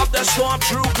army of the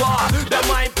Stormtrooper, the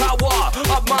mind power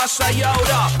of Master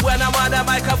Yoda. When I'm on the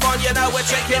microphone, you know we're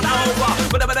taking over.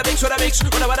 Whatever the mix, whatever the mix,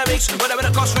 whatever the mix, whatever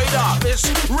the cost radar. This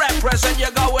represent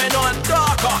you going on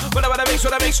darker. Whatever the mix,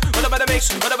 whatever the mix, whatever the mix,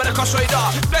 whatever the cost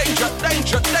radar. Danger,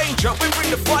 danger, danger, we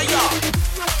bring the fire.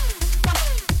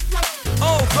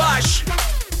 Oh gosh,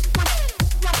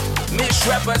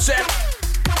 misrepresent.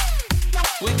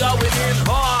 We going in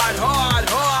hard, hard,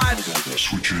 hard.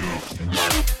 Switch it up.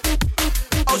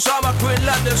 Osama Quinn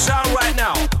London sound right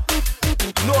now.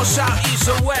 North, south, east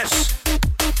and west.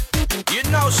 You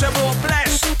know some more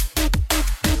blessed.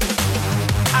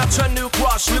 Outer New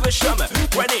Cross, Lewisham,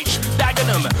 Greenwich,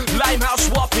 Dagenham, Limehouse,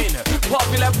 Wapping,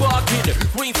 Popular Barking,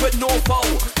 Greenford, Norfolk,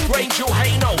 Grangel,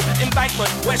 Hainault,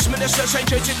 Embankment, Westminster, St.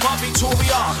 James' Park,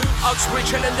 Victoria, Uxbridge,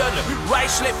 Hillingdon,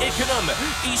 Ruislip, Ickenham,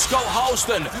 Eastcote,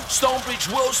 Holston, Stonebridge,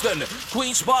 Willesden,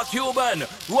 Queen's Park, Kilburn,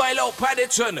 Royal Oak,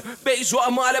 Paddington,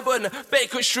 Bayswater, Marylebone,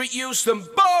 Baker Street, Euston.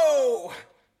 Boom!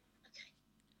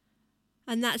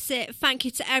 And that's it. Thank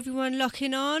you to everyone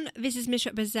locking on. This is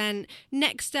Misrepresent.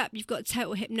 Next up, you've got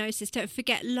Total Hypnosis. Don't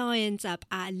forget Lions up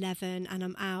at 11 and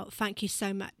I'm out. Thank you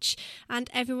so much. And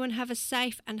everyone have a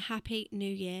safe and happy new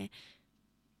year.